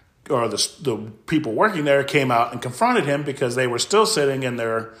owner or the people working there came out and confronted him because they were still sitting in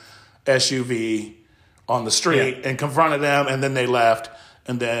their SUV on the street and confronted them, and then they left.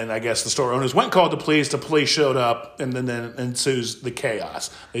 And then I guess the store owners went and called the police. The police showed up, and then ensues the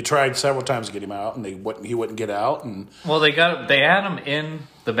chaos. They tried several times to get him out, and he wouldn't get out. And they had him in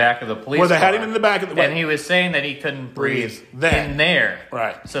the back of the police. Well, they had him in the back of the. And he was saying that he couldn't breathe in there.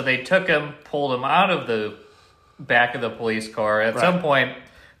 Right. So they took him, pulled him out of the back of the police car. At some point,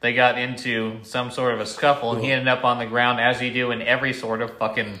 they got into some sort of a scuffle, and he ended up on the ground, as you do in every sort of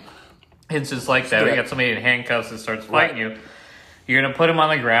fucking instance like that. You got somebody in handcuffs that starts fighting you. You're going to put him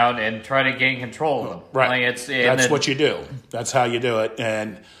on the ground and try to gain control of him. Right. That's what you do. That's how you do it.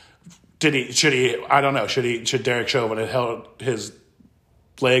 And I don't know, should Derek Chauvin have held his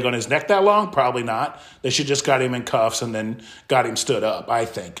leg on his neck that long? Probably not. They should just got him in cuffs and then got him stood up, I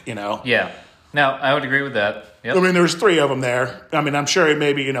think, Yeah. No, I would agree with that. Yep. There was 3 of them there. I'm sure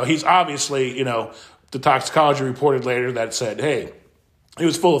maybe, he's obviously, the toxicology reported later that said, hey, he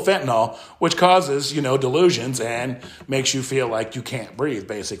was full of fentanyl, which causes, delusions and makes you feel like you can't breathe,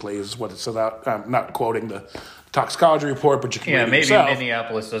 basically, is what it's about. I'm not quoting the toxicology report, but you can read it yourself. Maybe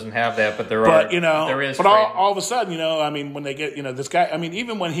Minneapolis doesn't have that, but there is. But all of a sudden, when they get, this guy,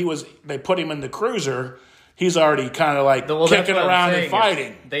 even when they put him in the cruiser, he's already kind of like kicking around and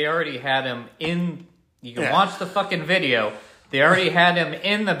fighting. They already had him in, you can watch the fucking video, they already had him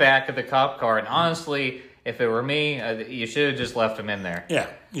in the back of the cop car, and honestly, if it were me, you should have just left him in there. Yeah,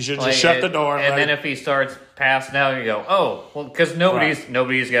 you should just shut the door. And then if he starts passing out, you go, oh, well, because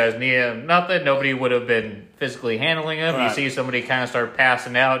nobody's got his knee. Not that nobody would have been physically handling him. Right. You see somebody kind of start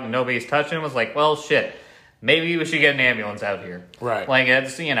passing out and nobody's touching him. It's like, well, shit. Maybe we should get an ambulance out here. Right. Like,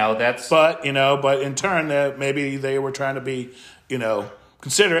 that's... But in turn, maybe they were trying to be,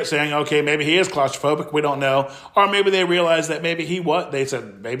 considerate, saying, okay, maybe he is claustrophobic, we don't know. Or maybe they realized that maybe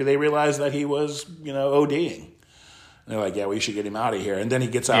maybe they realized that he was, ODing. And they're like, yeah, we should get him out of here. And then he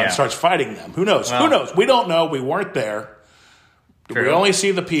gets out and starts fighting them. Who knows? Well, who knows? We don't know. We weren't there. True. We only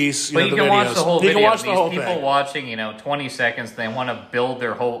see the piece, but you can videos. Watch the whole video. You can watch the whole people thing. Watching, 20 seconds, they want to build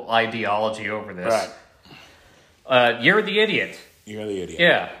their whole ideology over this. Right. You're the idiot. You're the idiot.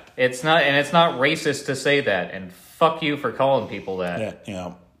 Yeah. It's not racist to say that, and fuck you for calling people that.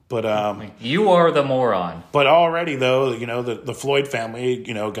 Yeah, but you are the moron. But already though, the Floyd family,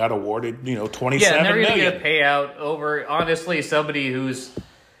 got awarded, 27 million. Yeah, and they're going to get a payout over honestly somebody who's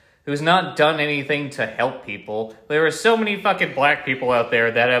not done anything to help people. There are so many fucking black people out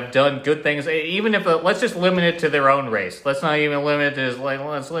there that have done good things. Even if let's just limit it to their own race. Let's not even limit it to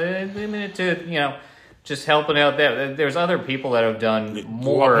let's limit it to just helping out there. There's other people that have done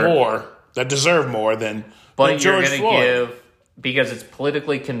more that deserve more than. But George you're going to give because it's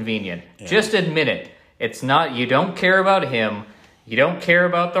politically convenient. Yeah. Just admit it. It's not. You don't care about him. You don't care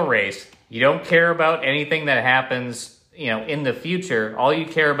about the race. You don't care about anything that happens. In the future. All you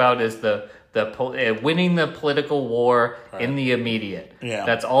care about is the winning the political war in the immediate. Yeah.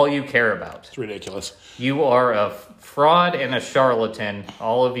 That's all you care about. It's ridiculous. You are a fraud and a charlatan.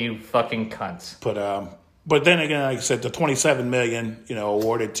 All of you fucking cunts. But then again, like I said, the $27 million,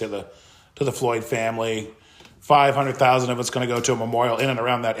 awarded to the Floyd family. 500,000 of it's going to go to a memorial in and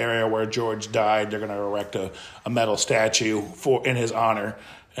around that area where George died. They're going to erect a metal statue in his honor.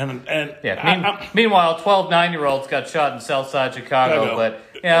 Meanwhile, 12 9-year-olds got shot in Southside Chicago. But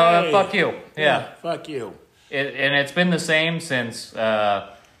fuck you. Yeah, fuck you. And it's been the same since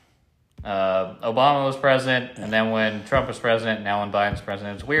Obama was president, and then when Trump was president, now when Biden's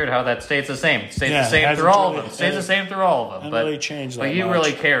president. It's weird how that stays the same. It stays the same through all of them. Stays the same through all of them. But really changed that But you much.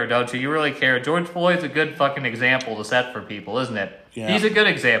 really care, don't you? You really care. George Floyd's a good fucking example to set for people, isn't it? Yeah. He's a good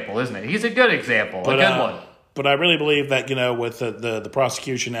example, isn't it? He's a good example. A good one. But I really believe that, with the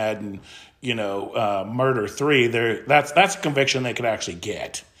prosecution adding, murder 3, that's a conviction they could actually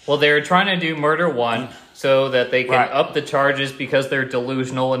get. Well, they're trying to do murder 1 so that they can up the charges because they're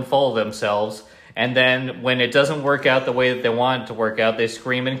delusional and full of themselves. And then when it doesn't work out the way that they want it to work out, they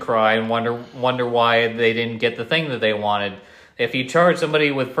scream and cry and wonder why they didn't get the thing that they wanted. if you charge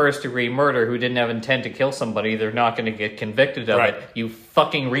somebody with first-degree murder who didn't have intent to kill somebody, they're not going to get convicted of it. You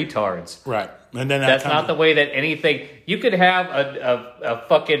fucking retards. Right. And then that's not the way that anything... You could have a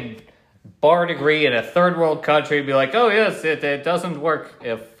fucking bar degree in a third world country and be like, oh, yes, it doesn't work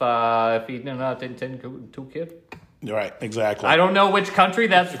if you do not intend to kill. Right, exactly. I don't know which country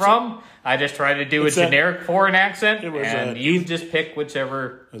that's from. I just try to do a generic foreign accent, and you just pick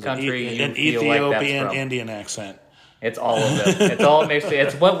whichever country you feel like that's from. An Ethiopian Indian accent. It's all of it. It's all mixed.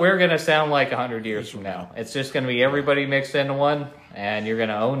 It's what we're going to sound like 100 years from now. It's just going to be everybody mixed into one, and you're going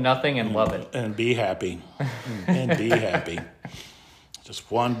to own nothing and love it. And be happy. And be happy.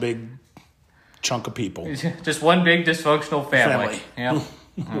 Just one big chunk of people. Just one big dysfunctional family. Yeah.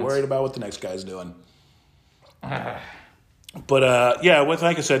 Worried about what the next guy's doing. But with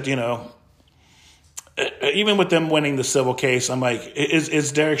like I said, even with them winning the civil case, I'm like,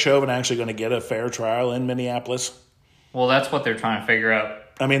 is Derek Chauvin actually going to get a fair trial in Minneapolis? Well, that's what they're trying to figure out.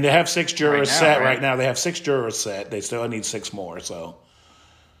 I mean, they have 6 jurors set right now. They have 6 jurors set. They still need 6 more. So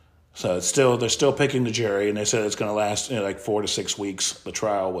it's they're still picking the jury, and they said it's going to last like 4 to 6 weeks. The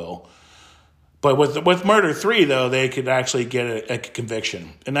trial will. But with Murder 3, though, they could actually get a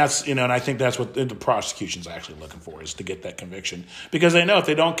conviction. And that's, and I think that's what the prosecution's actually looking for, is to get that conviction. Because they know if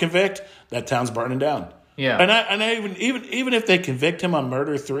they don't convict, that town's burning down. Yeah. And even if they convict him on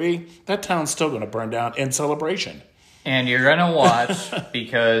Murder 3, that town's still going to burn down in celebration. And you're going to watch,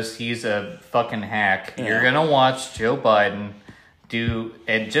 because he's a fucking hack, you're going to watch Joe Biden do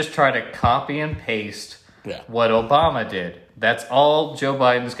and just try to copy and paste what Obama did. That's all Joe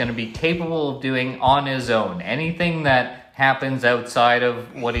Biden's going to be capable of doing on his own. Anything that happens outside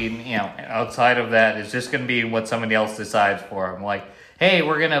of what outside of that is just going to be what somebody else decides for him. Like, hey,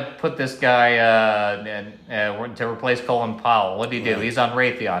 we're going to put this guy to replace Colin Powell. What did he do? He's on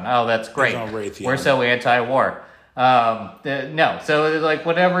Raytheon. Oh, that's great. He's on Raytheon. We're so anti-war. No, so like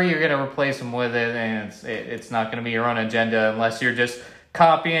whatever you're going to replace him with, and it's not going to be your own agenda unless you're just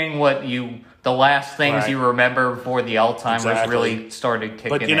copying the last things you remember before the Alzheimer's really started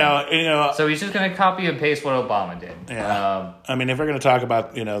kicking in. So he's just going to copy and paste what Obama did. Yeah. I mean, if we're going to talk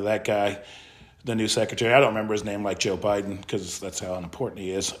about, that guy, the new secretary, I don't remember his name like Joe Biden, because that's how unimportant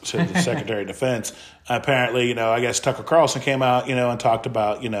he is to the Secretary of Defense. Apparently, I guess Tucker Carlson came out, and talked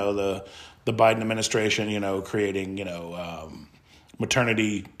about, the Biden administration, creating,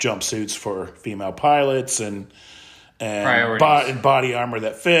 maternity jumpsuits for female pilots and body armor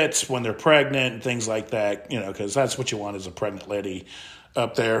that fits when they're pregnant and things like that, because that's what you want as a pregnant lady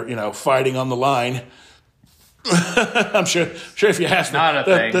up there, fighting on the line. I'm sure if you ask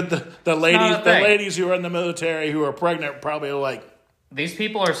the ladies who are in the military who are pregnant probably are like, these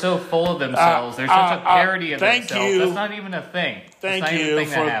people are so full of themselves. They're such a parody of themselves. That's not even a thing. Thank you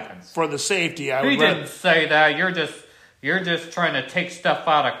for the safety. He didn't say that. You're just trying to take stuff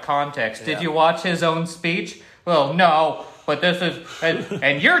out of context. Did you watch his own speech? Well, no, but this is,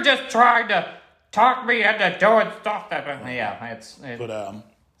 and you're just trying to talk me into doing stuff that,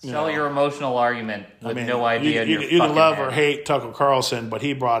 sell your emotional argument with no idea. You can love or hate Tucker Carlson, but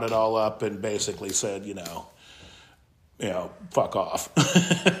he brought it all up and basically said, fuck off.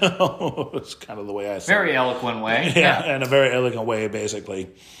 It's kind of the way I said it. Very eloquent way. Yeah, in a very elegant way,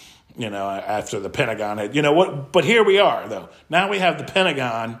 basically. After the Pentagon had, but here we are, though. Now we have the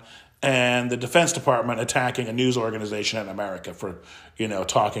Pentagon and the Defense Department attacking a news organization in America for,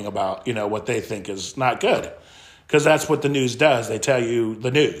 talking about, what they think is not good. Because that's what the news does. They tell you the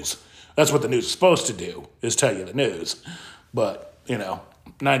news. That's what the news is supposed to do, is tell you the news. But,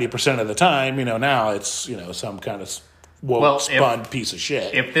 90% of the time, now it's, some kind of spun piece of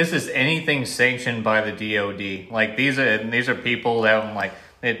shit. If this is anything sanctioned by the DOD, like these are people that, like,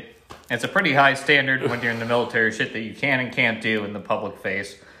 it's a pretty high standard when you're in the military, shit that you can and can't do in the public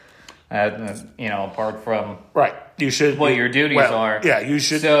face. Apart from your duties are. Yeah, you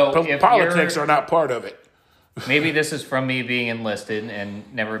should. So politics are not part of it. Maybe this is from me being enlisted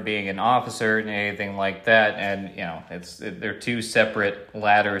and never being an officer and anything like that, and they're two separate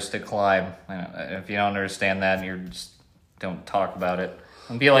ladders to climb. If you don't understand that, you just don't talk about it.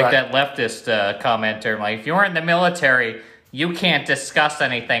 And be like that leftist commenter, like, if you weren't in the military, you can't discuss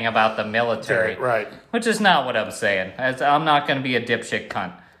anything about the military. Right. Which is not what I'm saying. I'm not going to be a dipshit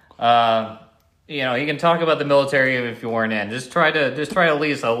cunt. You can talk about the military if you weren't in. Just try to at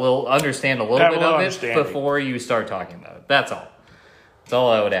least understand a little bit of it before you start talking about it. That's all. That's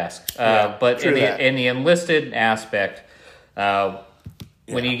all I would ask. But in the enlisted aspect,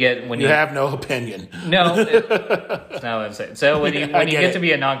 when you have no opinion. No, that's not what I'm saying. So when you get to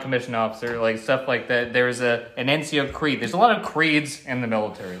be a non-commissioned officer, like stuff like that, there's an NCO creed. There's a lot of creeds in the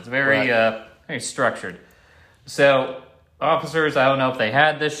military. It's very very structured. So officers, I don't know if they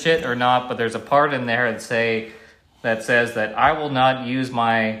had this shit or not, but there's a part in there that says that I will not use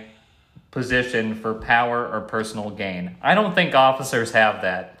my position for power or personal gain. I don't think officers have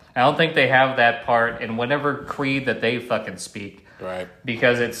that. I don't think they have that part in whatever creed that they fucking speak. Right.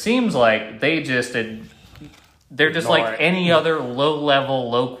 Because it seems like they're just like any other low-level,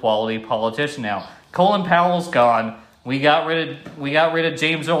 low-quality politician now. Colin Powell's gone. We got rid of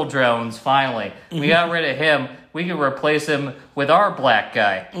James Earl Jones, finally. We got rid of him. We can replace him with our black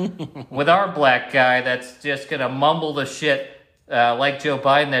guy. With our black guy that's just going to mumble the shit like Joe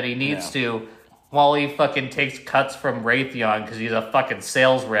Biden that he needs to while he fucking takes cuts from Raytheon because he's a fucking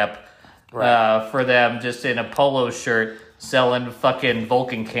sales rep for them just in a polo shirt selling fucking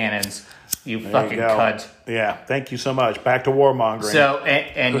Vulcan cannons. You fucking cunt. Yeah, thank you so much. Back to warmongering. So,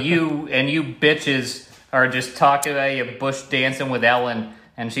 and you bitches are just talking about you Bush dancing with Ellen,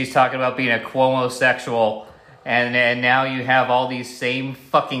 and she's talking about being a Cuomo-sexual, and now you have all these same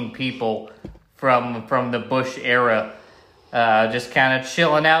fucking people from the Bush era just kind of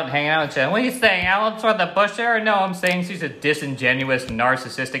chilling out and hanging out and saying, what are you saying, Ellen's from the Bush era? No, I'm saying she's a disingenuous,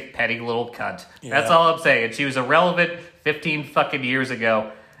 narcissistic, petty little cunt. Yeah. That's all I'm saying. She was irrelevant 15 fucking years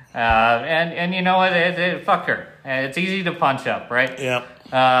ago. And you know what? Fuck her. It's easy to punch up, right? Yeah.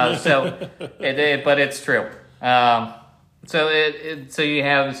 But it's true. So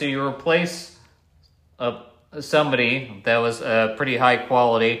you replace somebody that was pretty high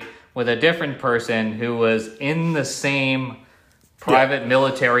quality with a different person who was in the same private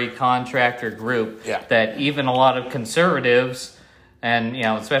military contractor group that even a lot of conservatives and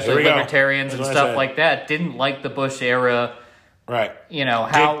especially libertarians and stuff like that didn't like the Bush era. Right.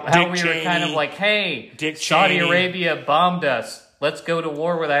 How we were kind of like, hey, Saudi Arabia bombed us. Let's go to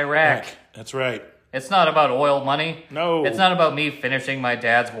war with Iraq. That's right. It's not about oil money. No. It's not about me finishing my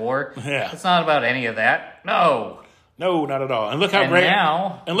dad's war. Yeah. It's not about any of that. No. No, not at all. And look how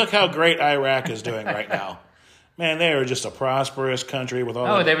great Iraq is doing right now. Man, they are just a prosperous country with all.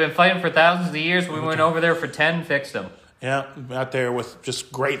 Oh, they've been fighting for thousands of years. We went over there for 10, fixed them. Yeah, out there with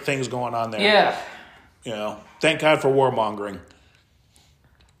just great things going on there. Yeah. Thank God for warmongering.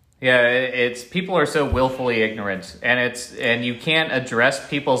 Yeah, it's people are so willfully ignorant, and you can't address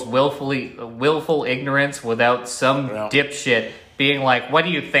people's willful ignorance without some dipshit being like, "What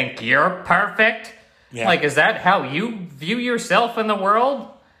do you think? You're perfect." Yeah. Like, is that how you view yourself in the world?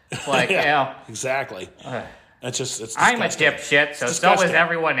 Like, exactly. It's disgusting. I'm a dipshit, so is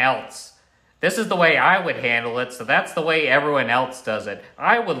everyone else. This is the way I would handle it, so that's the way everyone else does it.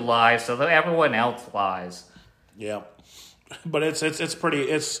 I would lie, so that everyone else lies. Yeah, but it's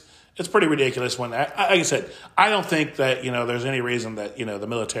pretty ridiculous when, like I said, I don't think that there's any reason that the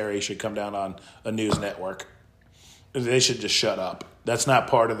military should come down on a news network. They should just shut up. That's not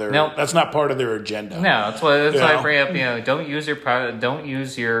part of their. Nope. That's not part of their agenda. No, that's why I bring up. Don't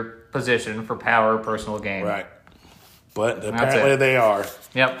use your position for power or personal gain. Right. But apparently they are.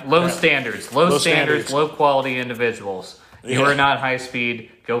 Yep. Low standards. Low standards. Low quality individuals. You are not high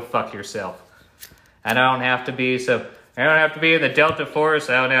speed. Go fuck yourself. And I don't have to be I don't have to be in the Delta Force.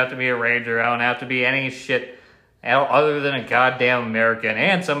 I don't have to be a Ranger. I don't have to be any shit other than a goddamn American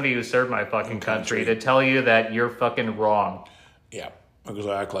and somebody who served my fucking country to tell you that you're fucking wrong. Yeah,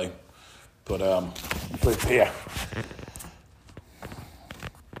 exactly. But yeah.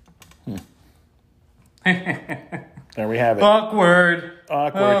 There we have it. Awkward. Well,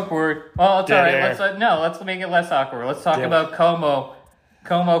 it's all right. Let's make it less awkward. Let's talk about Cuomo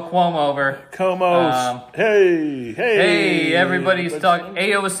over. Como's. Hey, everybody's talking.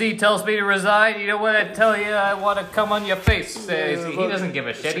 AOC tells me to resign. You know what I tell you? I want to come on your face. He doesn't give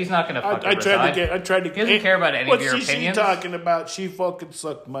a shit. He's not going to fucking resign. He doesn't care about any of your opinions. What's she talking about? She fucking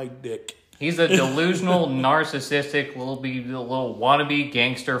sucked my dick. He's a delusional, narcissistic, little wannabe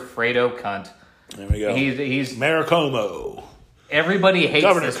gangster Fredo cunt. There we go. He's Mayor Cuomo. Everybody hates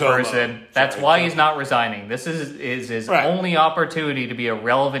Governor this Cuomo. person. That's why he's not resigning. This is his only opportunity to be a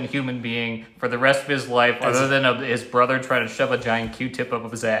relevant human being for the rest of his life, other than his brother trying to shove a giant Q-tip up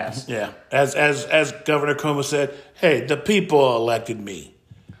his ass. Yeah, as Governor Cuomo said, "Hey, the people elected me.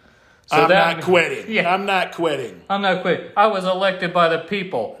 I'm not quitting. Yeah. I'm not quitting. I was elected by the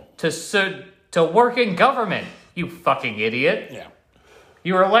people to work in government. You fucking idiot. Yeah,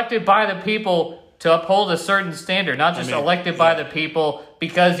 you were elected by the people." To uphold a certain standard, not just elected by the people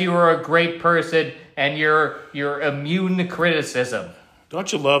because you were a great person and you're immune to criticism.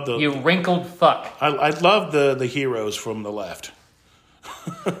 Don't you love you wrinkled fuck? I love the heroes from the left.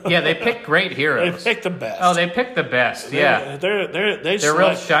 Yeah, they pick great heroes. They pick the best. Oh, they pick the best. Yeah, they're a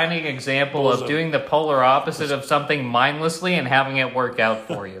real shining example of doing the polar opposite of something mindlessly and having it work out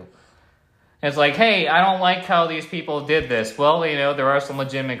for you. It's like, hey, I don't like how these people did this. Well, you know, there are some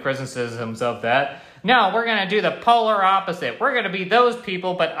legitimate criticisms of that. No, we're going to do the polar opposite. We're going to be those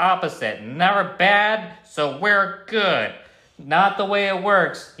people, but opposite. Never bad, so we're good. Not the way it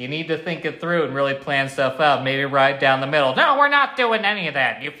works. You need to think it through and really plan stuff out. Maybe right down the middle. No, we're not doing any of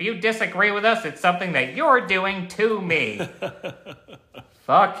that. If you disagree with us, it's something that you're doing to me.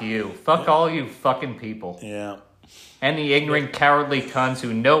 Fuck you. Fuck all you fucking people. Yeah. And the ignorant, cowardly cunts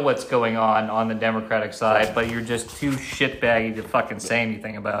who know what's going on the Democratic side, but you're just too shitbaggy to fucking say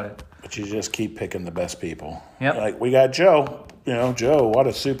anything about it. But you just keep picking the best people. Yep. Like, we got Joe. You know, Joe, what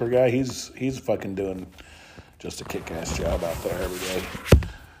a super guy. He's fucking doing just a kick-ass job out there every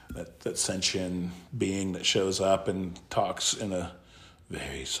day. That sentient being that shows up and talks in a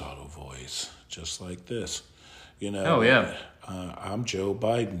very subtle voice, just like this. You know, oh, yeah. I'm Joe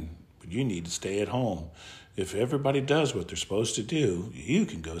Biden, but you need to stay at home. If everybody does what they're supposed to do, you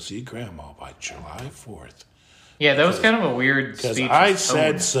can go see Grandma by July 4th. Yeah, that was kind of a weird speech. Because I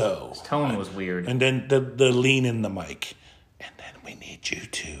said so. His tone was weird. And then the lean in the mic. And then we need you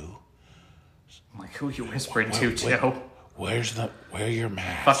to. I'm like, who are you whispering to, Joe? Where your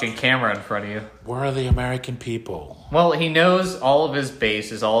mask? Fucking camera in front of you. Where are the American people? Well, he knows all of his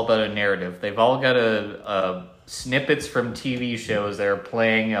base is all about a narrative. They've all got a snippets from TV shows that are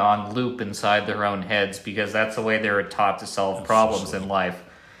playing on loop inside their own heads because that's the way they were taught to solve problems in life.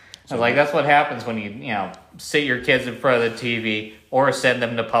 So, like, that's what happens when you sit your kids in front of the TV or send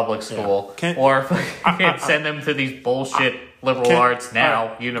them to public school or send them to these bullshit liberal arts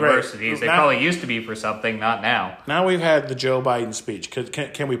universities. Great. They probably used to be for something, not now. Now we've had the Joe Biden speech.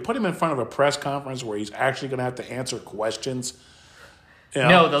 Can we put him in front of a press conference where he's actually going to have to answer questions? You know?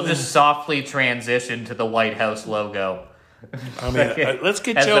 No, they'll just softly transition to the White House logo. I mean, let's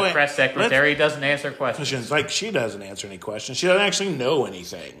get as Joe. The press secretary doesn't answer questions. Like, she doesn't answer any questions. She doesn't actually know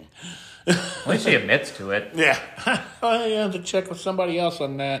anything. At least she admits to it. Yeah. I have to check with somebody else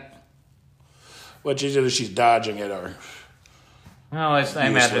on that. What she did is she's dodging it or... No, I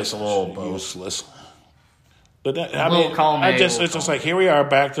imagine it's a little both. Useless. But that, it's just like, here we are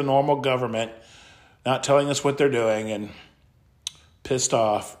back to normal government, not telling us what they're doing, and pissed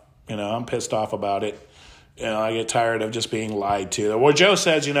off. You know, I'm pissed off about it. You know, I get tired of just being lied to. Well, Joe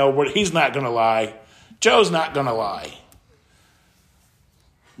says, he's not going to lie. Joe's not going to lie.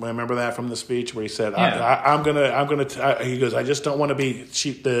 Remember that from the speech where he said, he goes, I just don't want to be,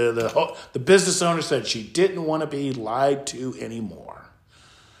 the business owner said she didn't want to be lied to anymore.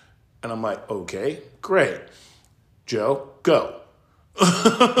 And I'm like, okay, great. Joe, go.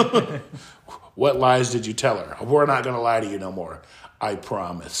 What lies did you tell her? We're not going to lie to you no more. I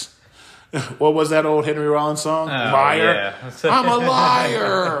promise. What was that old Henry Rollins song? Liar. Yeah. I'm a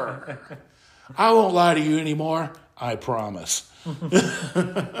liar. I won't lie to you anymore. I promise.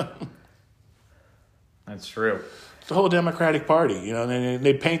 That's true. It's the whole Democratic Party,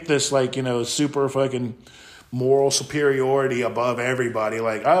 they paint this like, super fucking moral superiority above everybody.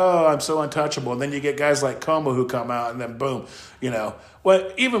 Like, oh, I'm so untouchable. And then you get guys like Cuomo who come out and then boom,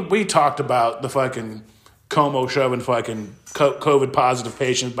 even we talked about the fucking Cuomo shoving fucking COVID positive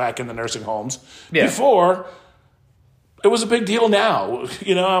patients back in the nursing homes before. It was a big deal now.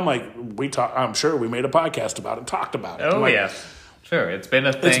 I'm like, I'm sure we made a podcast about it and talked about it. Oh, yes. Sure, it's been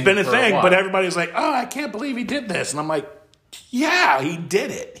a thing. It's been a thing, but everybody's like, oh, I can't believe he did this. And I'm like, yeah, he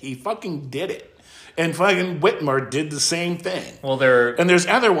did it. He fucking did it. And fucking Whitmer did the same thing. Well, there's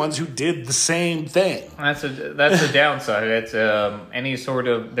other ones who did the same thing. That's the downside. It's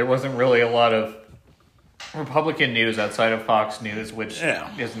there wasn't really a lot of Republican news outside of Fox News, which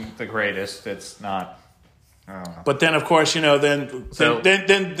isn't the greatest. It's not. I don't know. But then, of course, then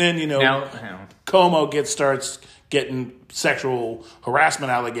Cuomo starts getting sexual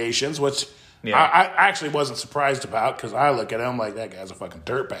harassment allegations, which I actually wasn't surprised about because I look at him like that guy's a fucking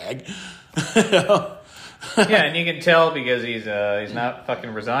dirtbag. Yeah, and you can tell because he's not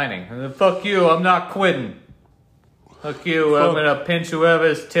fucking resigning. Fuck you, I'm not quitting. Fuck you, I'm gonna pinch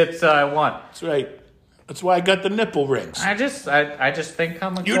whoever's tits I want. That's right. That's why I got the nipple rings. I just think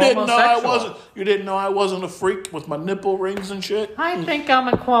I'm a Cuomo-sexual. You didn't know I wasn't a freak with my nipple rings and shit? I think I'm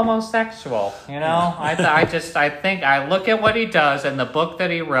a Cuomo-sexual, I think I look at what he does and the book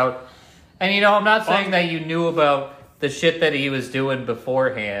that he wrote, and I'm not saying that you knew about the shit that he was doing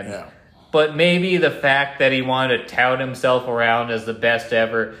beforehand, but maybe the fact that he wanted to tout himself around as the best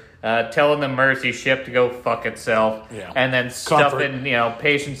ever, telling the Mercy ship to go fuck itself, and then stuffing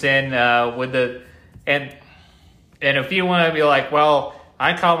patients in with the... And if you want to be like, well,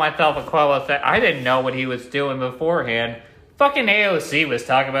 I call myself a Cuomo, I didn't know what he was doing beforehand. Fucking AOC was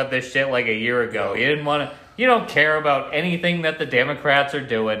talking about this shit like a year ago. You You don't care about anything that the Democrats are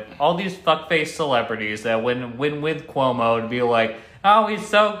doing. All these fuckface celebrities that win with Cuomo to be like, oh, he's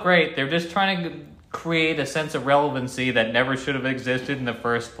so great. They're just trying to create a sense of relevancy that never should have existed in the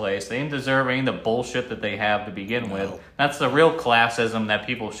first place. They didn't deserve any of the bullshit that they have to begin with. That's the real classism that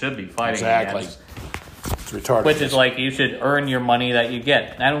people should be fighting against. It's retarded. Which is like, you should earn your money that you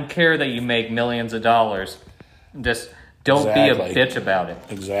get. I don't care that you make millions of dollars. Just don't be a bitch about it.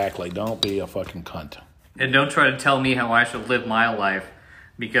 Exactly. Don't be a fucking cunt. And don't try to tell me how I should live my life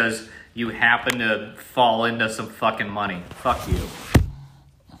because you happen to fall into some fucking money. Fuck you.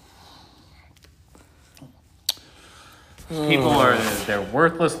 People they're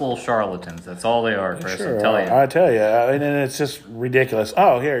worthless little charlatans. That's all they are, Chris. Sure, I'm telling you. I tell you. And it's just ridiculous.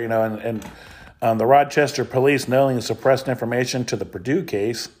 Oh, here, and the Rochester police knowingly suppressed information to the Purdue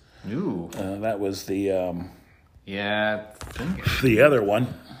case. Ooh. That was the... the other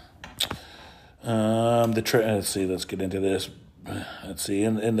one. Let's see. Let's get into this. Let's see.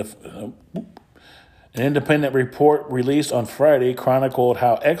 An independent report released on Friday chronicled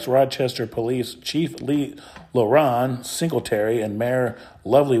how ex-Rochester Police Chief Laron Singletary and Mayor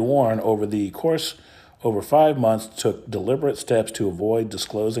Lovely Warren, over the course over 5 months, took deliberate steps to avoid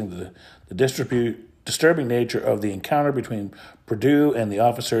disclosing the disturbing nature of the encounter between Purdue and the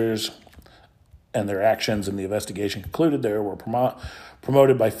officers, and their actions in the investigation concluded they were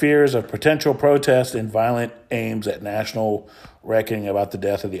promoted by fears of potential protest and violent aims at national reckoning about the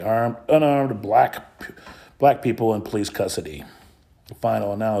death of the unarmed black people in police custody. The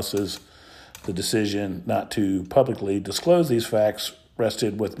final analysis, the decision not to publicly disclose these facts,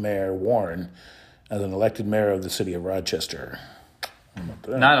 rested with Mayor Warren as an elected mayor of the city of Rochester.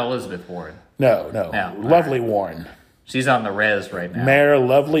 Not Elizabeth Warren. No. Lovely Warren. She's on the res right now. Mayor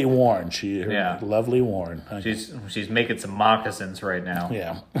Lovely Warren. Lovely Warren. She's making some moccasins right now.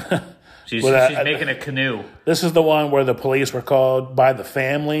 Yeah. She's making a canoe. This is the one where the police were called by the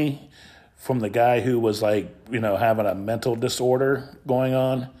family from the guy who was having a mental disorder going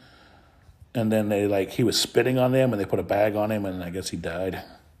on. And then he was spitting on them and they put a bag on him and I guess he died.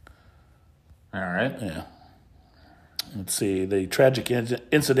 All right. Yeah. Let's see. The tragic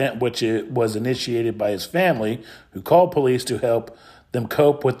incident, which was initiated by his family, who called police to help them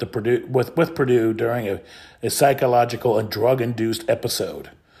cope with Purdue during a psychological and drug-induced episode,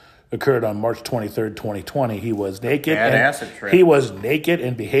 occurred on March 23rd, 2020. He was naked. Acid trip. He was naked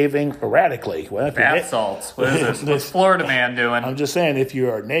and behaving erratically. Well, bath salts. What is this? What's Florida man doing? I'm just saying, if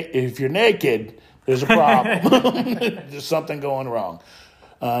you're naked, there's a problem. There's something going wrong.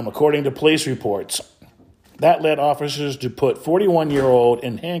 According to police reports, that led officers to put 41-year-old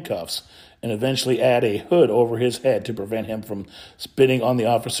in handcuffs and eventually add a hood over his head to prevent him from spitting on the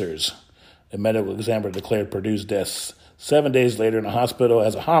officers. A medical examiner declared Purdue's death 7 days later in a hospital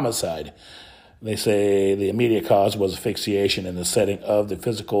as a homicide. They say the immediate cause was asphyxiation in the setting of the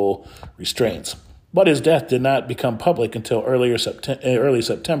physical restraints. But his death did not become public until early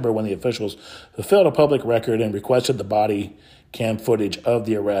September, when the officials fulfilled a public record and requested the body cam footage of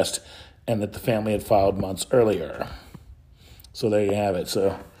the arrest, and that the family had filed months earlier. So there you have it.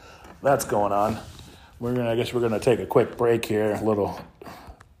 So that's going on. I guess we're gonna take a quick break here. A little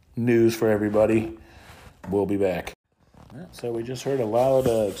news for everybody. We'll be back. So we just heard a loud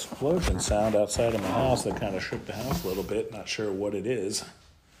explosion sound outside of my house that kind of shook the house a little bit. Not sure what it is.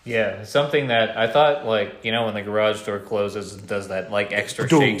 Yeah, something that I thought, when the garage door closes and does that extra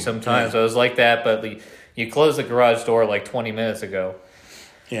shake sometimes. Yeah. I was like that, but you closed the garage door 20 minutes ago.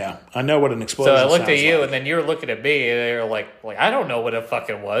 Yeah, I know what an explosion sounds like. So I looked at you, like. And then you were looking at me, and they were like, I don't know what it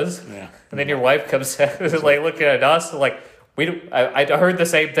fucking was. Yeah. And then your wife comes looking at us, I heard the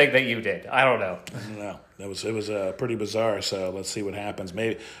same thing that you did. I don't know. No, it was pretty bizarre. So let's see what happens.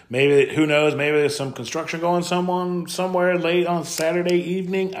 Maybe who knows? Maybe there's some construction going somewhere late on Saturday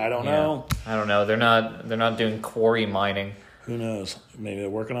evening. I don't know. I don't know. They're not doing quarry mining. Who knows? Maybe they're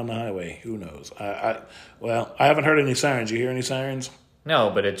working on the highway. Who knows? I haven't heard any sirens. You hear any sirens?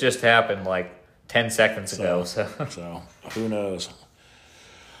 No, but it just happened 10 seconds ago. So who knows?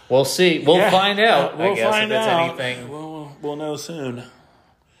 We'll see. We'll find out. We'll find out. Anything. We'll know soon.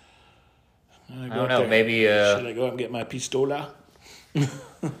 I don't know. Maybe should I go up and get my pistola?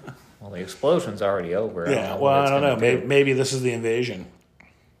 Well, the explosion's already over. Yeah. I don't know. Maybe this is the invasion.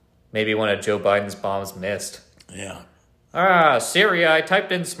 Maybe one of Joe Biden's bombs missed. Yeah. Syria. I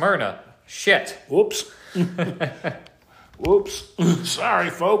typed in Smyrna. Shit. Whoops. Whoops. Sorry,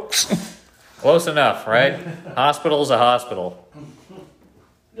 folks. Close enough, right? Hospital's a hospital.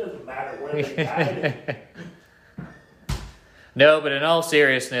 Doesn't matter where they died. No, but in all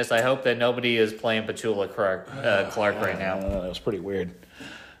seriousness, I hope that nobody is playing Petula Clark right now. That was pretty weird.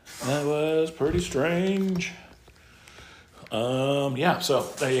 That was pretty strange. Yeah, so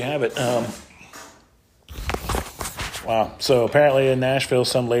there you have it. Wow. So apparently in Nashville,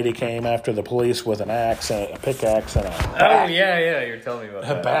 some lady came after the police with an axe, a pickaxe, and a bat. Oh, yeah, you're telling me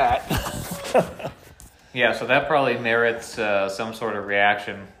about that. A bat. Yeah, so that probably merits some sort of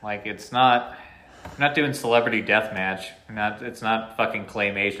reaction. Like, it's not... I'm not doing celebrity deathmatch. It's not fucking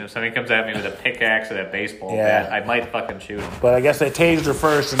claymation. If somebody comes at me with a pickaxe and a baseball bat, I might fucking shoot him. But I guess they tased her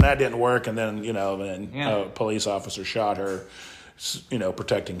first, and that didn't work. And then, a police officer shot her,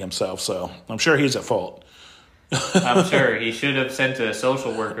 protecting himself. So I'm sure he's at fault. I'm sure he should have sent a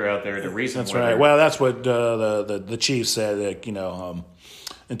social worker out there to reason. That's right. Well, that's what the chief said. That,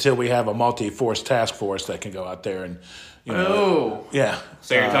 until we have a multi-force task force that can go out there and. Yeah.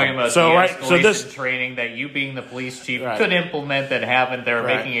 So you're talking about de-escalation training that you, being the police chief, could implement that haven't. They're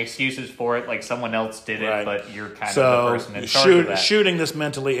making excuses for it, like someone else did it, but you're kind of the person in charge of that. Shooting this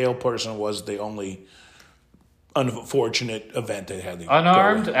mentally ill person was the only unfortunate event they had.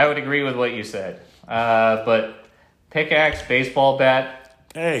 Unarmed, I would agree with what you said. But pickaxe, baseball bat.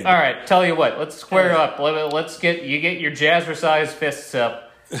 Hey. All right, tell you what. Let's square up. Let's get your jazzercise fists up.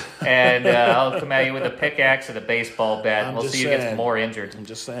 And I'll come at you with a pickaxe and a baseball bat. And we'll see who gets more injured. I'm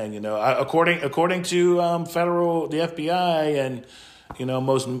just saying, according to the FBI and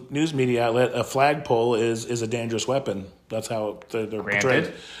most news media outlet, a flagpole is a dangerous weapon. That's how they're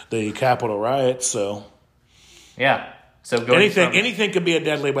portrayed the Capitol riots. So yeah, so anything could be a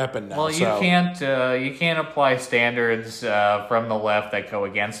deadly weapon now. Well, you can't apply standards from the left that go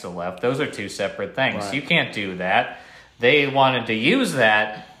against the left. Those are two separate things. Right. You can't do that. They wanted to use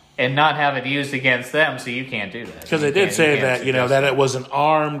that and not have it used against them, so you can't do that. Because they did say that that it was an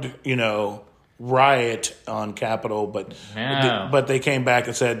armed riot on Capitol, but they came back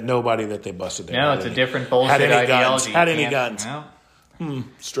and said nobody that they busted there. No, it's a different bullshit ideology. Had any guns? No.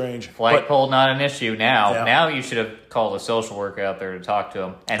 Strange. Flagpole not an issue now. Yeah. Now you should have called a social worker out there to talk to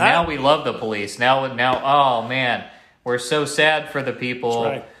them. And now we love the police. Now, oh man, we're so sad for the people.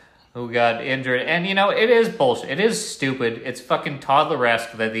 That's right. Who got injured. And, it is bullshit. It is stupid. It's fucking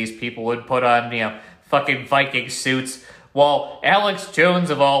toddler-esque that these people would put on, fucking Viking suits while Alex Jones,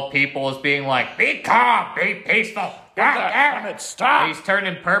 of all people, is being like, be calm, be peaceful. Stop. He's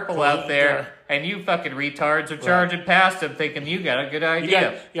turning purple out there, and you fucking retards are charging past him thinking you got a good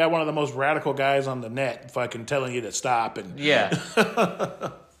idea. You got one of the most radical guys on the net fucking telling you to stop. And yeah.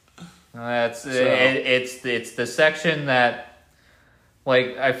 It's the section that...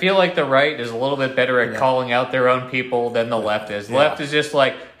 Like, I feel like the right is a little bit better at calling out their own people than the left is. The left is just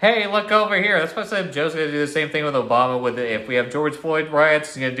like, hey, look over here. That's why I said Joe's going to do the same thing with Obama. If we have George Floyd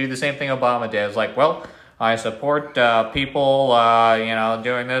riots, he's going to do the same thing Obama did. It's like, well, I support people,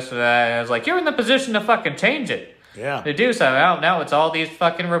 doing this and that. And it's like, you're in the position to fucking change it. Yeah. To do something. Now it's all these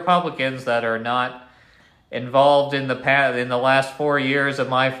fucking Republicans that are not involved in the last 4 years of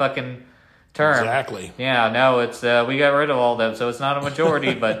my fucking... term. Exactly. Yeah, no, it's we got rid of all them, so it's not a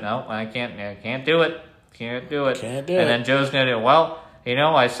majority. But no, I can't do it. Can't do it. And then Joe's gonna do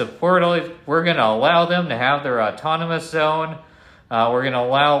I support all. We're gonna allow them to have their autonomous zone. We're gonna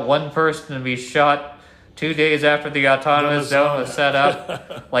allow one person to be shot 2 days after the autonomous zone was set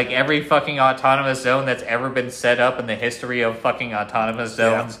up. Like every fucking autonomous zone that's ever been set up in the history of fucking autonomous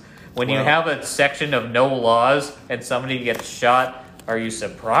zones. Yeah. When you have a section of no laws and somebody gets shot, are you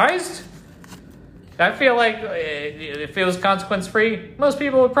surprised? I feel like if it was consequence-free, most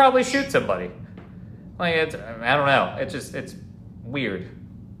people would probably shoot somebody. Like, I don't know. It's weird.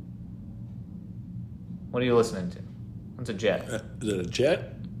 What are you listening to? It's a jet. Is it a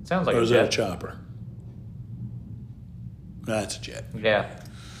jet? Sounds like a jet. Or is it a chopper? No, it's a jet. Yeah.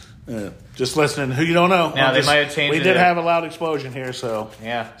 Just listening. Who you don't know. Now, they might have changed it. We did have a loud explosion here, so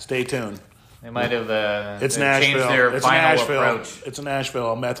stay tuned. They might have changed their final approach. It's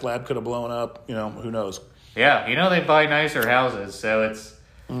Nashville. A meth lab could have blown up. Who knows? Yeah, they buy nicer houses, so it's...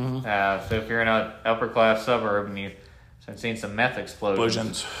 so if you're in an upper-class suburb and you start seeing some meth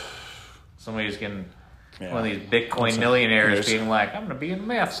explosions, somebody's getting... One of these Bitcoin millionaires being like, I'm going to be in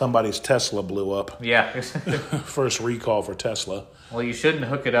meth. Somebody's Tesla blew up. Yeah. First recall for Tesla. Well, you shouldn't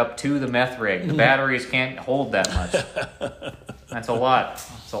hook it up to the meth rig. The batteries can't hold that much. That's a lot.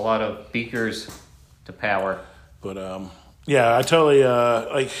 It's a lot of beakers to power. But, I totally,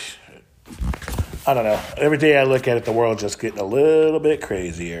 I don't know. Every day I look at it, the world's just getting a little bit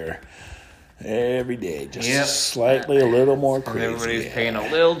crazier. Every day, just slightly a little more crazy. Everybody's paying a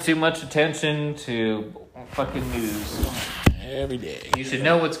little too much attention to fucking news. Every day. You should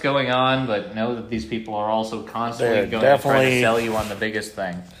know what's going on, but know that these people are also constantly going to try to sell you on the biggest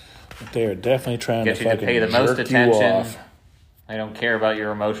thing. They're definitely trying to fucking pay the most attention. They don't care about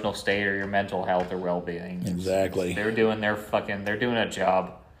your emotional state or your mental health or well-being. Exactly. They're doing they're doing a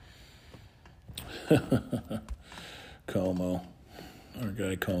job. Como. Our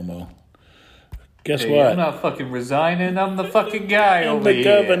guy Como. Guess Hey, what? I'm not fucking resigning. I'm the fucking guy I'm over the here.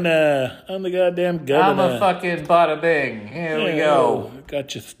 governor. I'm the goddamn governor. I'm a fucking bada bing. Here we go.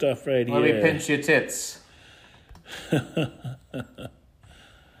 Got your stuff right Let here. me pinch your tits.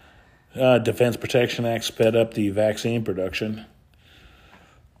 Defense Protection Act sped up the vaccine production.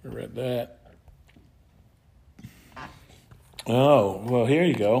 I read that. Oh, well, here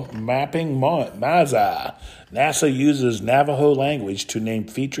you go. Mapping Maza. NASA uses Navajo language to name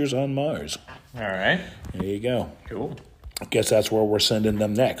features on Mars. All right. There you go. Cool. I guess that's where we're sending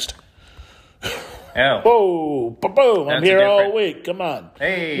them next. Oh. Whoa, boom! I'm That's here a all different- week. Come on.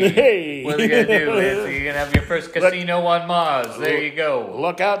 Hey. What are we going to do? You're going to have your first casino on Mars. There you go.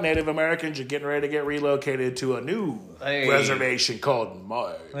 Look out, Native Americans. You're getting ready to get relocated to a new reservation called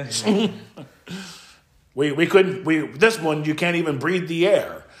Mars. we couldn't, this one, you can't even breathe the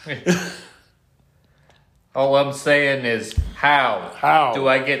air. All I'm saying is, how do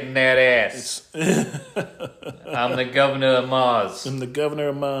I get in that ass? I'm the governor of Mars. I'm the governor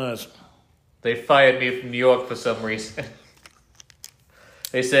of Mars. They fired me from New York for some reason.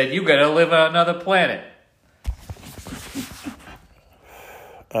 They said, you gotta live on another planet.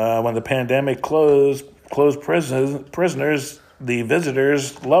 When the pandemic closed prisoners, the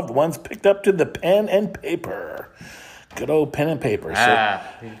visitors' loved ones picked up to the pen and paper. Good old pen and paper.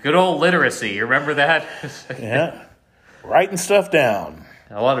 Good old literacy. You remember that? Yeah. Writing stuff down.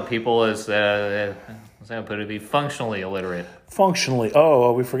 A lot of people is, be functionally illiterate. Functionally.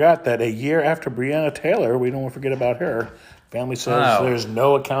 Oh, we forgot that a year after Breonna Taylor, we don't want to forget about her. Family says there's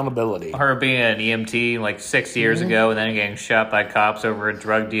no accountability. Her being an EMT like 6 years ago and then getting shot by cops over a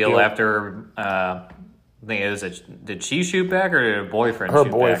drug deal after, I think it was did she shoot back or did her boyfriend shoot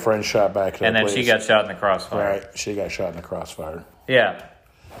back? Her boyfriend shot back. And then she got shot in the crossfire. Right, she got shot in the crossfire. Yeah.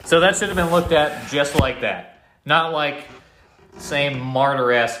 So that should have been looked at just like that. Not like same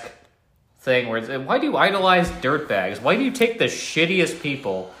martyr-esque thing where it's, why do you idolize dirtbags? Why do you take the shittiest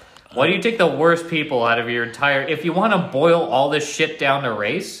people? Why do you take the worst people out of your entire... If you want to boil all this shit down to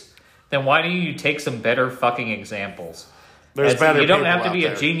race, then why don't you take some better fucking examples? There's better people. You don't have to be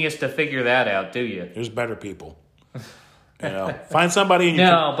out a there. genius to figure that out, do you? There's better people. You know, find somebody in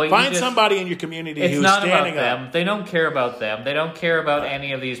your somebody in your community it's who's not standing about them. up. They don't care about them. They don't care about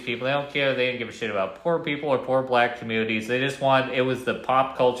any of these people. They don't care. They didn't give a shit about poor people or poor black communities. They just want it was the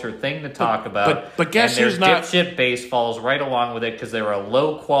pop culture thing to talk about. But guess and who's their not? dipshit base falls right along with it because they're a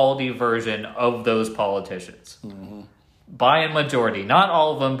low quality version of those politicians. Mm-hmm. By a majority, not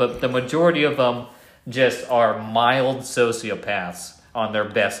all of them, but the majority of them just are mild sociopaths on their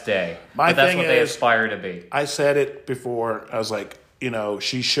best day. But that's what they aspire to be. I said it before. I was like, you know,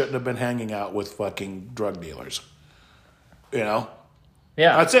 she shouldn't have been hanging out with fucking drug dealers. You know?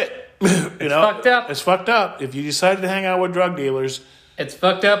 Yeah. That's it. It's fucked up. It's fucked up. If you decided to hang out with drug dealers... It's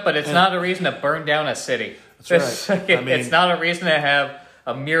fucked up, but it's not a reason to burn down a city. That's right. It's not a reason to have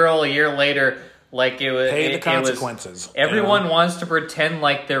a mural a year later like it was... Pay the consequences. Everyone wants to pretend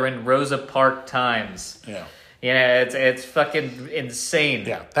like they're in Rosa Parks times. Yeah. You know, it's fucking insane.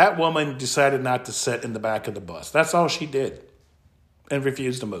 Yeah, that woman decided not to sit in the back of the bus. That's all she did. And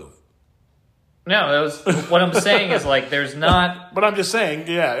refused to move. No, that was what I'm saying is like there's not... But I'm just saying,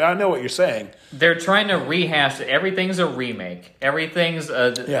 yeah, I know what you're saying. They're trying to rehash it. Everything's a remake. Everything's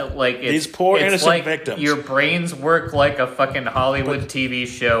like it's, these poor it's innocent like victims. Your brains work like a fucking Hollywood TV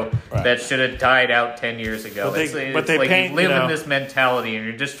show that should have died out 10 years ago. But they like paint, you live in this mentality and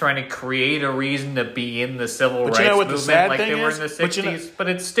you're just trying to create a reason to be in the civil rights movement like they were in the 60s. But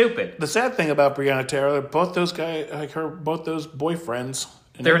it's stupid. The sad thing about Breonna Taylor, both those guys, both those boyfriends.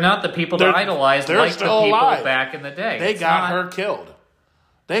 They're not the people to idolize like the people alive. Back in the day. They got her killed.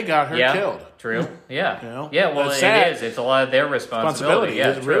 They got her killed. True. Yeah. You know? Yeah, well, it is. It's a lot of their responsibility. Yeah,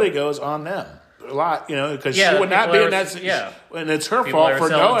 it really goes on them. A lot, you know, because she would not be in that situation. And it's her people fault for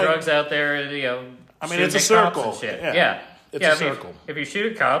selling drugs out there, you know. I mean, it's a circle. Shit. Yeah. It's a circle. If you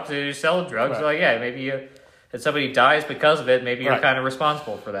shoot a cop, you sell drugs, maybe if somebody dies because of it, maybe you're kind of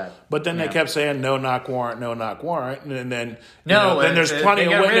responsible for that. But then they kept saying no knock warrant, and then then there's plenty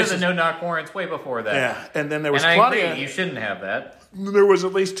of witnesses. Rid of the no knock warrants way before that. Yeah, and then there was and plenty. I agree, you shouldn't have that. There was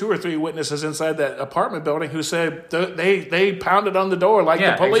at least 2 or 3 witnesses inside that apartment building who said they pounded on the door like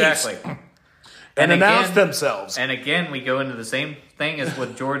the police. Exactly. and announced themselves. And again, we go into the same thing as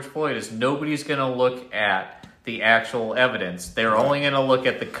with George Floyd: is nobody's going to look at the actual evidence. They're only going to look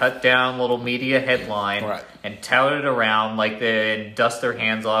at the cut down little media headline and tout it around and dust their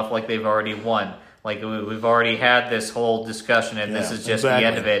hands off like they've already won. Like, we've already had this whole discussion, and this is just the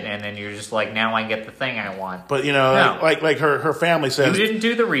end of it, and then you're just like, now I get the thing I want. But, like her family says... You didn't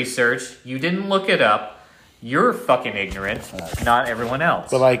do the research. You didn't look it up. You're fucking ignorant, not everyone else.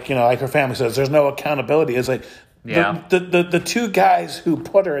 But, like her family says, there's no accountability. It's like... Yeah. The two guys who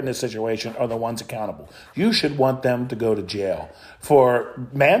put her in this situation are the ones accountable. You should want them to go to jail for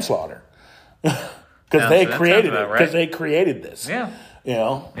manslaughter because they created it. Because they created this. Yeah.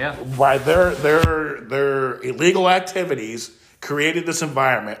 By their illegal activities created this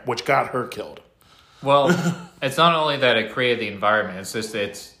environment which got her killed. Well, it's not only that it created the environment. It's just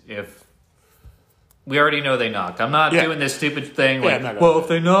if we already know they knocked. I'm not doing this stupid thing like, if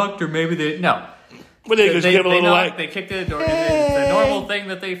they knocked or maybe they no. But they just give a little like... They kicked it. It's the normal thing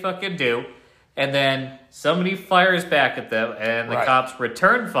that they fucking do. And then somebody fires back at them, and the cops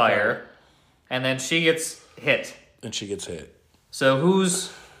return fire, and then she gets hit. And she gets hit. So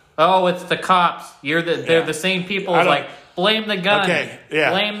who's... Oh, it's the cops. They're the same people. Like, blame the gun. Okay, yeah.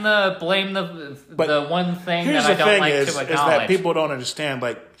 Blame the one thing that I don't like to acknowledge. Is that people don't understand,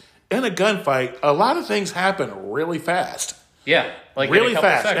 like, in a gunfight, a lot of things happen really fast. Yeah, like really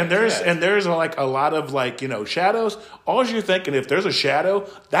fast, seconds, and there's like a lot of like shadows. All you're thinking, if there's a shadow,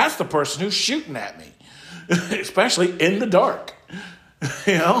 that's the person who's shooting at me, especially in the dark.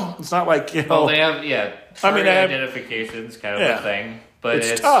 It's not like Well, they have identifications kind of a thing, but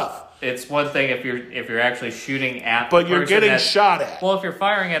it's tough. It's one thing if you're actually shooting at, but you're getting shot at. Well, if you're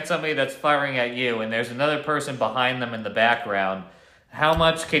firing at somebody that's firing at you, and there's another person behind them in the background. How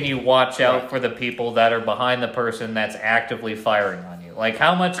much can you watch out for the people that are behind the person that's actively firing on you? Like,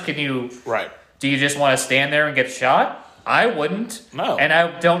 how much can you... Right. Do you just want to stand there and get shot? I wouldn't. No. And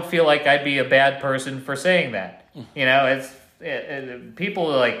I don't feel like I'd be a bad person for saying that. People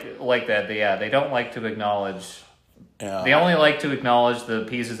like that. They don't like to acknowledge... They only like to acknowledge the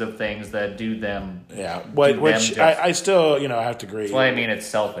pieces of things that do them. Yeah, which I still, have to agree. That's why I mean it's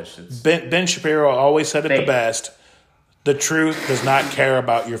selfish. Ben Shapiro always said it the best. The truth does not care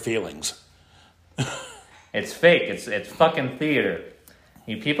about your feelings. It's fake. It's fucking theater.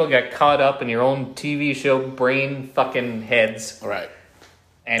 You people get caught up in your own TV show brain fucking heads. Right.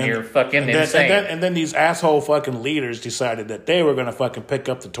 And you're fucking insane. And then these asshole fucking leaders decided that they were going to fucking pick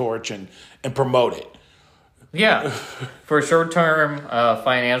up the torch and promote it. Yeah. For a short-term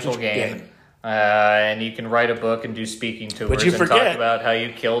financial gain. And you can write a book and do speaking tours and talk about how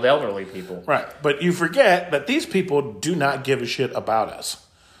you killed elderly people. Right. But you forget that these people do not give a shit about us.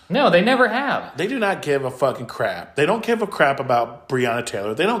 No, they never have. They do not give a fucking crap. They don't give a crap about Breonna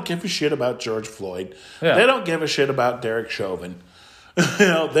Taylor. They don't give a shit about George Floyd. Yeah. They don't give a shit about Derek Chauvin.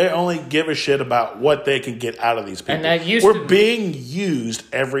 They only give a shit about what they can get out of these people. And we're being used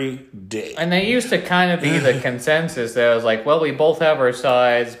every day. And they used to kind of be the consensus that was like, well, we both have our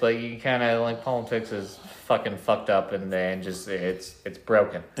sides, but you kind of like politics is fucking fucked up and just it's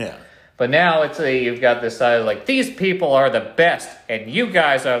broken. Yeah. But now you've got this side of like, these people are the best and you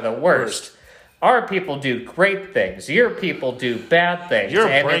guys are the worst. Our people do great things. Your people do bad things. You're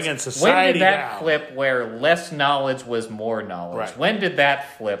bringing society down. When did that flip where less knowledge was more knowledge? Right. When did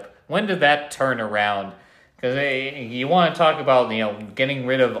that flip? When did that turn around? Because you want to talk about getting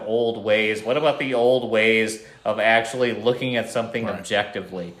rid of old ways. What about the old ways of actually looking at something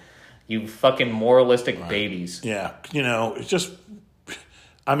objectively? You fucking moralistic babies. Yeah, it's just.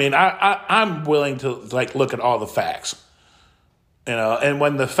 I mean, I'm willing to look at all the facts. And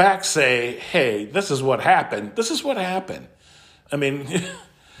when the facts say, hey, this is what happened, this is what happened. I mean,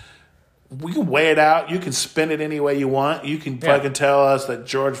 we can weigh it out. You can spin it any way you want. You can fucking tell us that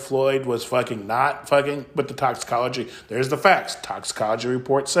George Floyd was fucking not fucking with the toxicology. There's the facts. Toxicology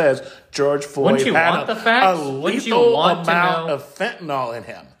report says George Floyd had a lethal amount of fentanyl in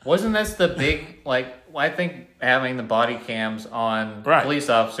him. Wasn't this the big, I think having the body cams on police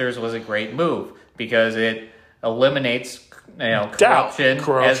officers was a great move because it eliminates corruption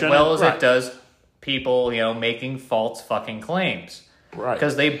as well as it does people, making false fucking claims. Right.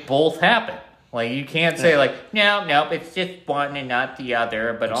 Because they both happen. You can't say no, it's just one and not the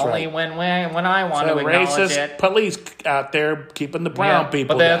other, but that's only when I want to acknowledge racist it. Police out there keeping the brown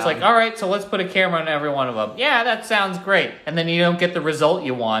people But then down. it's all right, so let's put a camera on every one of them. Yeah, that sounds great. And then you don't get the result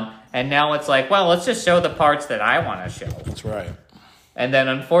you want. And now it's let's just show the parts that I want to show. That's right. And then,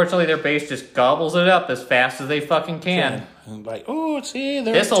 unfortunately, their base just gobbles it up as fast as they fucking can.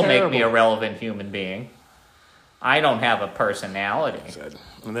 This'll make me a relevant human being. I don't have a personality.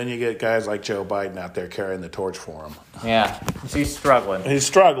 And then you get guys like Joe Biden out there carrying the torch for him. Yeah, he's struggling. He's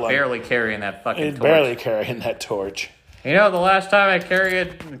struggling. Barely carrying that fucking torch. Barely carrying that torch. You know, the last time I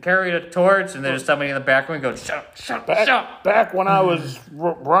carried a torch, and there's somebody in the background goes, shut up. Back when I was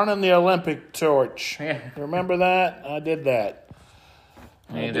running the Olympic torch. Yeah. Remember that? I did that.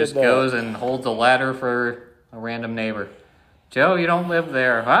 And he just goes and holds a ladder for a random neighbor. Joe, you don't live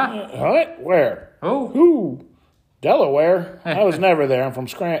there, huh? What? Where? Who? Delaware? I was never there. I'm from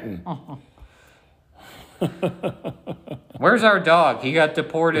Scranton. Where's our dog? He got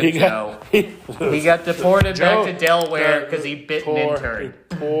deported, Joe. He got deported back to Delaware because he bit an intern.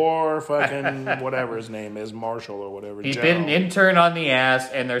 Poor fucking whatever his name is, Marshall or whatever. He bit an intern on the ass,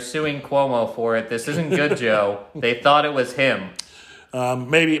 and they're suing Cuomo for it. This isn't good, Joe. They thought it was him.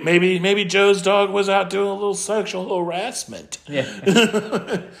 Maybe Joe's dog was out doing a little sexual harassment.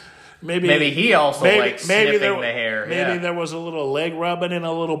 Yeah. Maybe he also likes sniffing the hair. Maybe there was a little leg rubbing and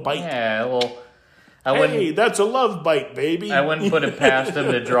a little bite. Yeah, well, hey, that's a love bite, baby. I wouldn't put it past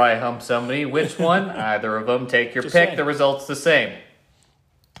him to dry hump somebody. Which one? Either of them. Take your pick. Saying. The result's the same.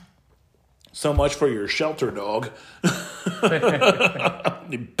 So much for your shelter dog.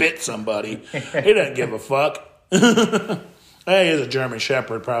 He bit somebody. He doesn't give a fuck. Hey, he's a German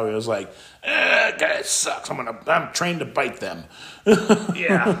Shepherd. Probably was like, guy sucks. I'm trained to bite them.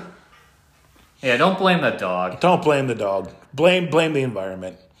 Yeah. Yeah, don't blame the dog. Don't blame the dog. Blame the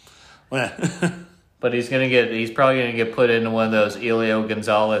environment. But he's probably gonna get put into one of those Elio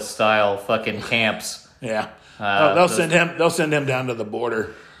Gonzalez style fucking camps. Yeah. They'll send him down to the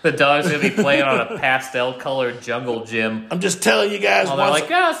border. The dog's gonna be playing on a pastel colored jungle gym. I'm just telling you guys. They're like,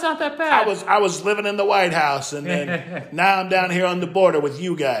 it's not that bad. I was living in the White House, and then now I'm down here on the border with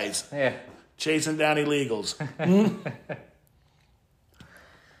you guys. Yeah. Chasing down illegals.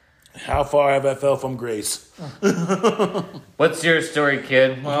 How far have I fell from grace? What's your story,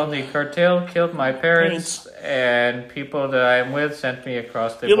 kid? Well, the cartel killed my parents, and people that I'm with sent me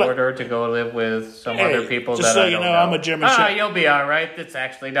across the border to go live with some other people that I don't know. I'm a German Shepherd. You'll be all right. It's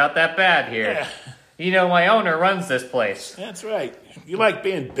actually not that bad here. Yeah. You know, my owner runs this place. That's right. You like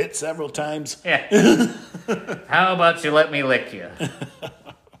being bit several times? Yeah. How about you let me lick you?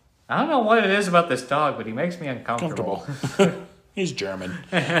 I don't know what it is about this dog, but he makes me uncomfortable. He's German.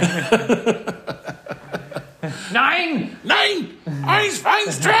 Nine!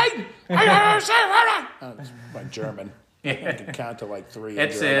 Eins, straight! It's like German. I can count to like 3.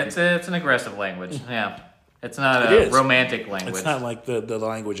 It's an aggressive language. Yeah. It's not a romantic language. It's not like the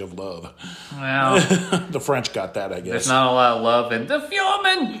language of love. Well, the French got that, I guess. There's not a lot of love in the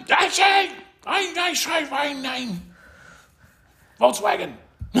Fuhrmann. I say, nine. Volkswagen.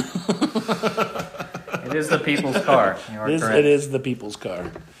 It is the people's car. It is the people's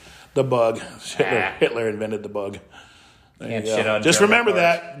car. The bug. Hitler invented the bug. Can't shit on Just German remember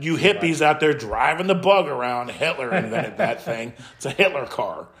cars. that. You hippies out there driving the bug around. Hitler invented that thing. It's a Hitler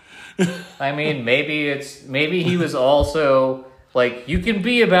car. I mean, maybe he was also like, you can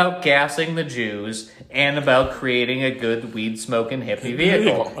be about gassing the Jews and about creating a good weed-smoking hippie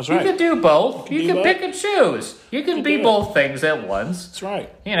vehicle. That's right. You can do both. You can pick and choose. You can be both things at once. That's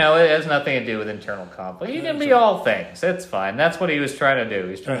right. You know, it has nothing to do with internal conflict. You can be all things. It's fine. That's what he was trying to do.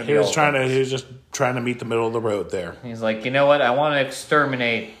 He was just trying to meet the middle of the road there. He's like, you know what? I want to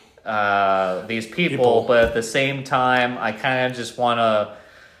exterminate these people, but at the same time, I kind of just want to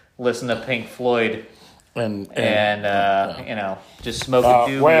listen to Pink Floyd and you know, just smoke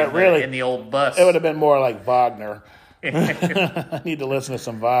a doobie in the old bus. It would have been more like Wagner. I need to listen to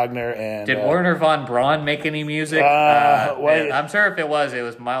some Wagner. And did Werner von Braun make any music? I'm sure if it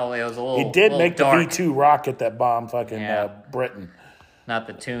was mild. It was a little. He did make dark. the V2 rocket that bombed fucking Britain. Not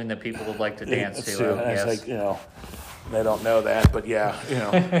the tune that people would like to dance to. It's like, you know, they don't know that, but yeah, you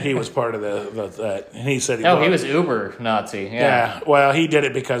know, he was part of that. And he said he was uber Nazi. Yeah, well, he did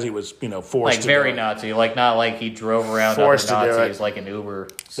it because he was, you know, forced like to very do Nazi, like not like he drove around other Nazis, like an Uber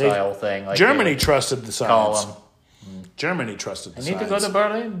style thing. Like Germany trusted the science. Germany trusted the science. I need to go to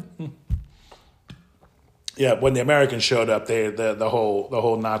Berlin. Yeah, when the Americans showed up, the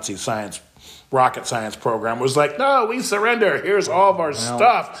whole Nazi rocket science program was like, no, we surrender. Here's all of our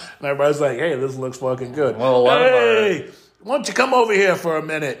stuff. And everybody's like, hey, this looks fucking good. Well, why don't you come over here for a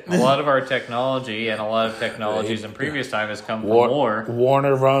minute? A lot of our technology and a lot of technologies in previous time has come from war.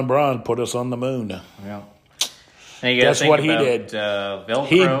 Werner von Braun put us on the moon. Yeah. Guess what he did?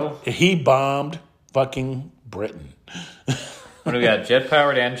 Velcro. He bombed fucking Britain. What do we got?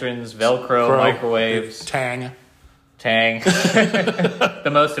 Jet-powered engines, Velcro, microwaves. Tang. The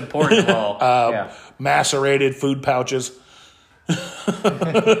most important of all. Macerated food pouches.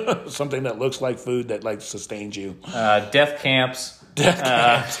 Something that looks like food that like sustains you. Death camps.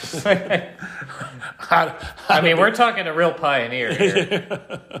 I mean, we're talking a real pioneer here.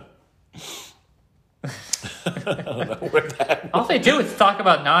 don't know where that. All they do is talk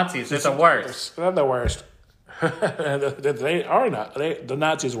about Nazis. They're the worst. They're the worst. They are not. The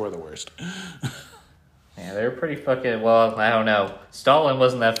Nazis were the worst. Yeah, they were pretty fucking. Well, I don't know. Stalin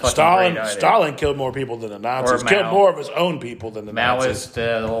wasn't that fucking great either. Stalin killed more people than the Nazis. Killed more of his own people than the Nazis.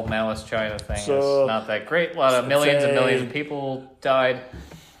 The whole Maoist China thing is not that great. A lot of millions and millions of people died.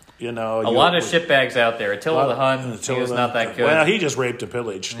 You know, a lot of shitbags out there. Attila the Hun, he was not that good. Well, he just raped and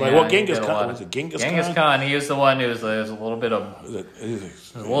pillaged. Like, well, Genghis Khan was it Genghis Khan? Genghis Khan, he was the one who was a little bit of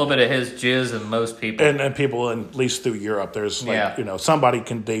his jizz in most people, and people at least through Europe. There's somebody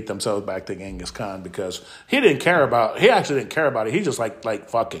can date themselves back to Genghis Khan because he actually didn't care about it. He just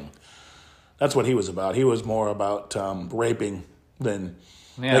like fucking. That's what he was about. He was more about raping than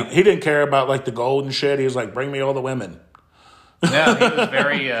he didn't care about like the gold and shit. He was like, bring me all the women. Yeah, he was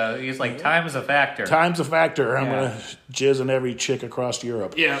very, he's like, time's a factor. Time's a factor. I'm going to jizz in every chick across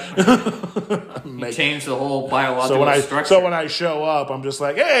Europe. Yeah. He changed the whole biological structure. So when I show up, I'm just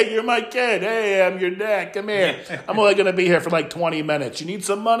like, hey, you're my kid. Hey, I'm your dad. Come here. I'm only going to be here for like 20 minutes. You need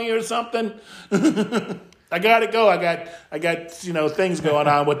some money or something? I gotta go. I got things going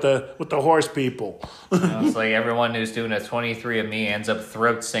on with the horse people. It's like everyone who's doing a 23andMe ends up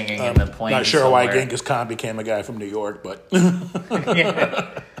throat singing in the plane. Not sure somewhere. why Genghis Khan became a guy from New York, but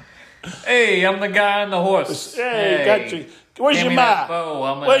yeah. Hey, I'm the guy on the horse. Hey, got you. Where's your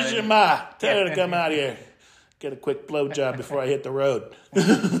ma? Where's your ma? Tell her to come out here. Get a quick blowjob before I hit the road.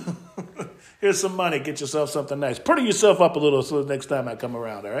 Here's some money. Get yourself something nice. Pretty yourself up a little so the next time I come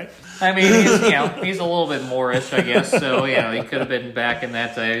around, all right? I mean, he's a little bit Moorish, I guess. So, he could have been back in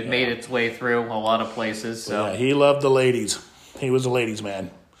that day. Made its way through a lot of places. So yeah, he loved the ladies. He was a ladies' man.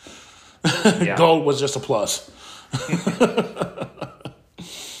 Yeah. Gold was just a plus.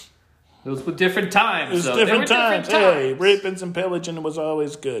 Those were different times. It was different times. Hey, raping and pillaging was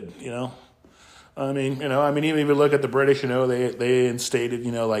always good, I mean, even if you look at the British, they instated,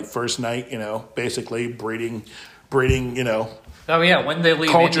 like first night, basically breeding, Oh yeah, when they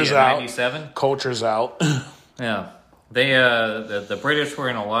leave cultures India, out, 97? Cultures out. Yeah. They the British were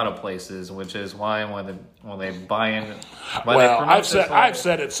in a lot of places, which is why when they buy in. Well, I've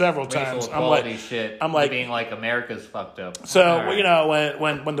said it several times. I'm like being like America's fucked up. So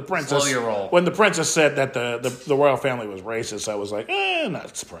when the princess said that the royal family was racist, I was like,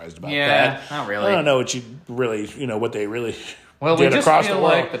 not surprised about that. Yeah, not really. I don't know what you really what they really. Well, did we just across feel the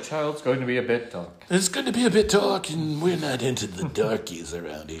world. like the child's going to be a bit dark. It's going to be a bit dark, and we're not into the darkies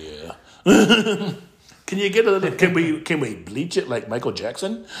around here. Can you get a little? Can we bleach it like Michael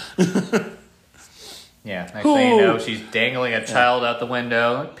Jackson? Yeah. Next thing you know, she's dangling a child out the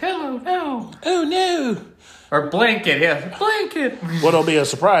window. Pillow, no. Oh no. Or blanket, yeah, blanket. What'll be a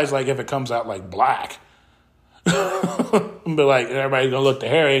surprise, like if it comes out like black. But like everybody's gonna look to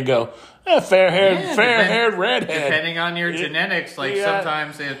Harry and go, fair-haired redhead. Depending on your genetics,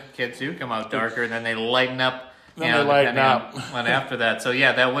 sometimes the kids do come out darker, and then they lighten up. Lighten up. On after that. So,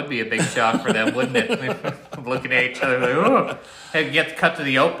 that would be a big shock for them, wouldn't it? Looking at each other like, oh. Hey, get cut to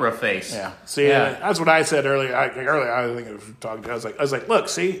the Oprah face. Yeah. See, that's what I said earlier. I think I was talking to you. I was like, look,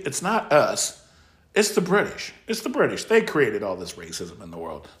 see, it's not us. It's the British. It's the British. They created all this racism in the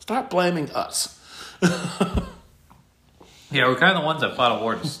world. Stop blaming us. Yeah, we're kind of the ones that fought a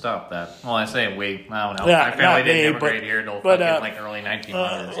war to stop that. Well, I say we. I don't know. My family didn't immigrate here until early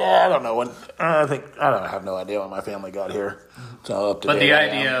 1900s. I don't know when. I have no idea when my family got here. So up to but the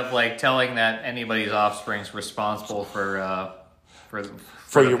idea of telling that anybody's offspring's responsible for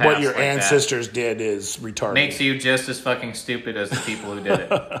what your ancestors did is retarded. Makes you just as fucking stupid as the people who did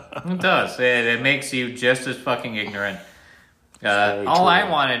it. It does. It makes you just as fucking ignorant. All I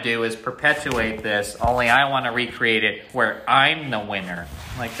want to do is perpetuate this, only I want to recreate it where I'm the winner.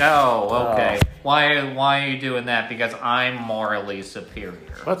 Like, okay. Why are you doing that? Because I'm morally superior.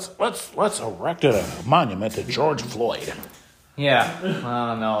 Let's erect a monument to George Floyd. Yeah.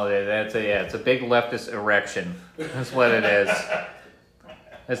 Oh, no, it's a big leftist erection. That's what it is.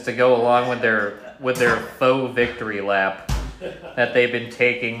 It's to go along with their faux victory lap that they've been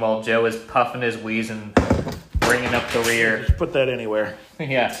taking while Joe is puffing his wheezing, bringing up the rear. Just put that anywhere.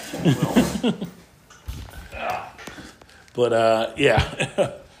 Yeah. But,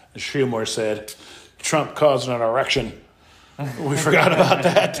 as Schumer said, Trump caused an erection. We forgot about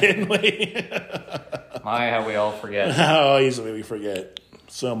that, didn't we? How we all forget. How easily we forget.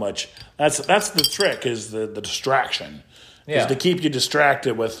 So much. That's the trick, is the distraction. Yeah. Is to keep you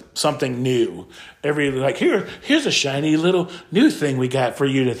distracted with something new. Here's a shiny little new thing we got for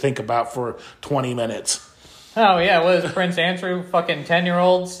you to think about for 20 minutes. Oh, yeah, what is Prince Andrew? Fucking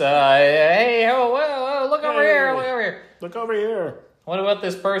 10-year-olds? Hey, look over here, look over here. Look over here. What about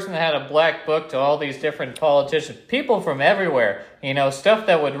this person that had a black book to all these different politicians? People from everywhere. Stuff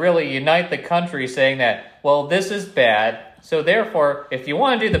that would really unite the country saying that, well, this is bad. So therefore, if you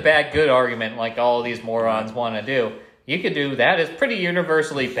want to do the bad good argument like all of these morons want to do, you could do that. It's pretty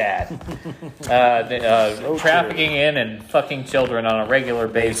universally bad. Trafficking in and fucking children on a regular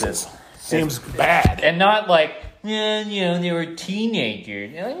basis. Seems bad. And not like, they were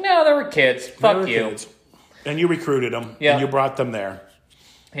teenagers. No, they were kids. Fuck you. Kids. And you recruited them. Yeah. And you brought them there.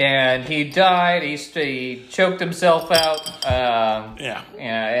 And he died. He choked himself out. And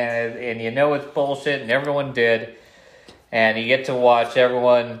it's bullshit, and everyone did. And you get to watch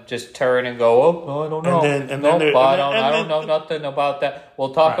everyone just turn and go, oh, I don't know. I don't know nothing about that.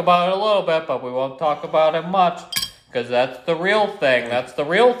 We'll talk about it a little bit, but we won't talk about it much. Because that's the real thing. That's the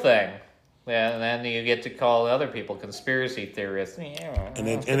real thing. And then you get to call other people conspiracy theorists. And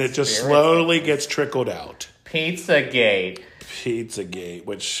it just slowly gets trickled out. Pizzagate,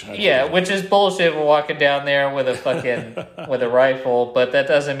 which is bullshit. We're walking down there with a fucking with a rifle, but that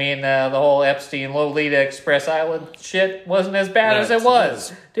doesn't mean the whole Epstein Lolita Express Island shit wasn't as bad as it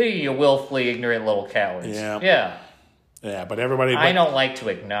was. Do you willfully ignorant little cowards? Yeah, but everybody. I don't like to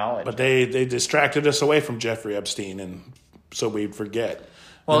acknowledge. But they distracted us away from Jeffrey Epstein, and so we'd forget.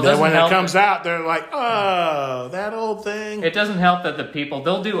 Well, and then when it comes out, they're like, oh, that old thing. It doesn't help that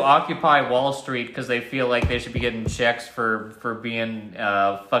they'll do Occupy Wall Street because they feel like they should be getting checks for being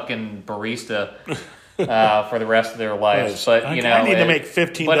fucking barista for the rest of their lives. But, I need to make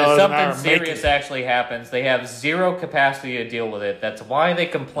 $15 But if an hour. something serious actually happens, they have zero capacity to deal with it. That's why they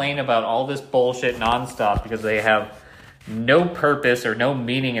complain about all this bullshit nonstop, because they have no purpose or no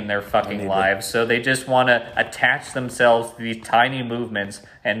meaning in their fucking lives. So they just want to attach themselves to these tiny movements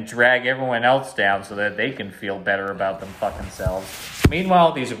and drag everyone else down so that they can feel better about them fucking selves.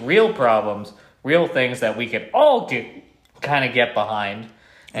 Meanwhile, these real problems, real things that we can all kind of get behind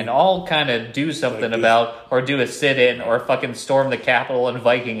and all kind of do something about, or do a sit-in, or fucking storm the Capitol in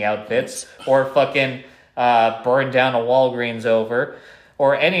Viking outfits, or fucking burn down a Walgreens over,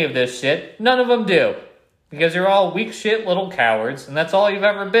 or any of this shit, none of them do. Because you're all weak shit little cowards, and that's all you've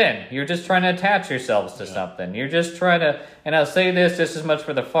ever been. You're just trying to attach yourselves to something. You're just trying to, and I'll say this just as much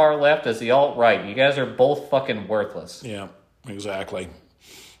for the far left as the alt-right. You guys are both fucking worthless. Yeah, exactly.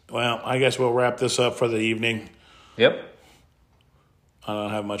 Well, I guess we'll wrap this up for the evening. Yep. I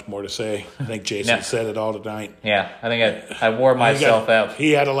don't have much more to say. I think Jason said it all tonight. Yeah, I think I wore myself out.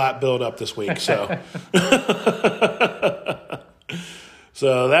 He had a lot built up this week, so...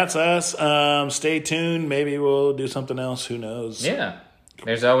 So that's us. Stay tuned. Maybe we'll do something else. Who knows? Yeah.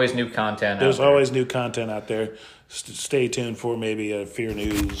 There's always new content There's always new content out there. Stay tuned for maybe a Fear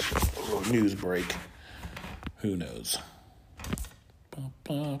News or news break. Who knows?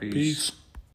 Peace.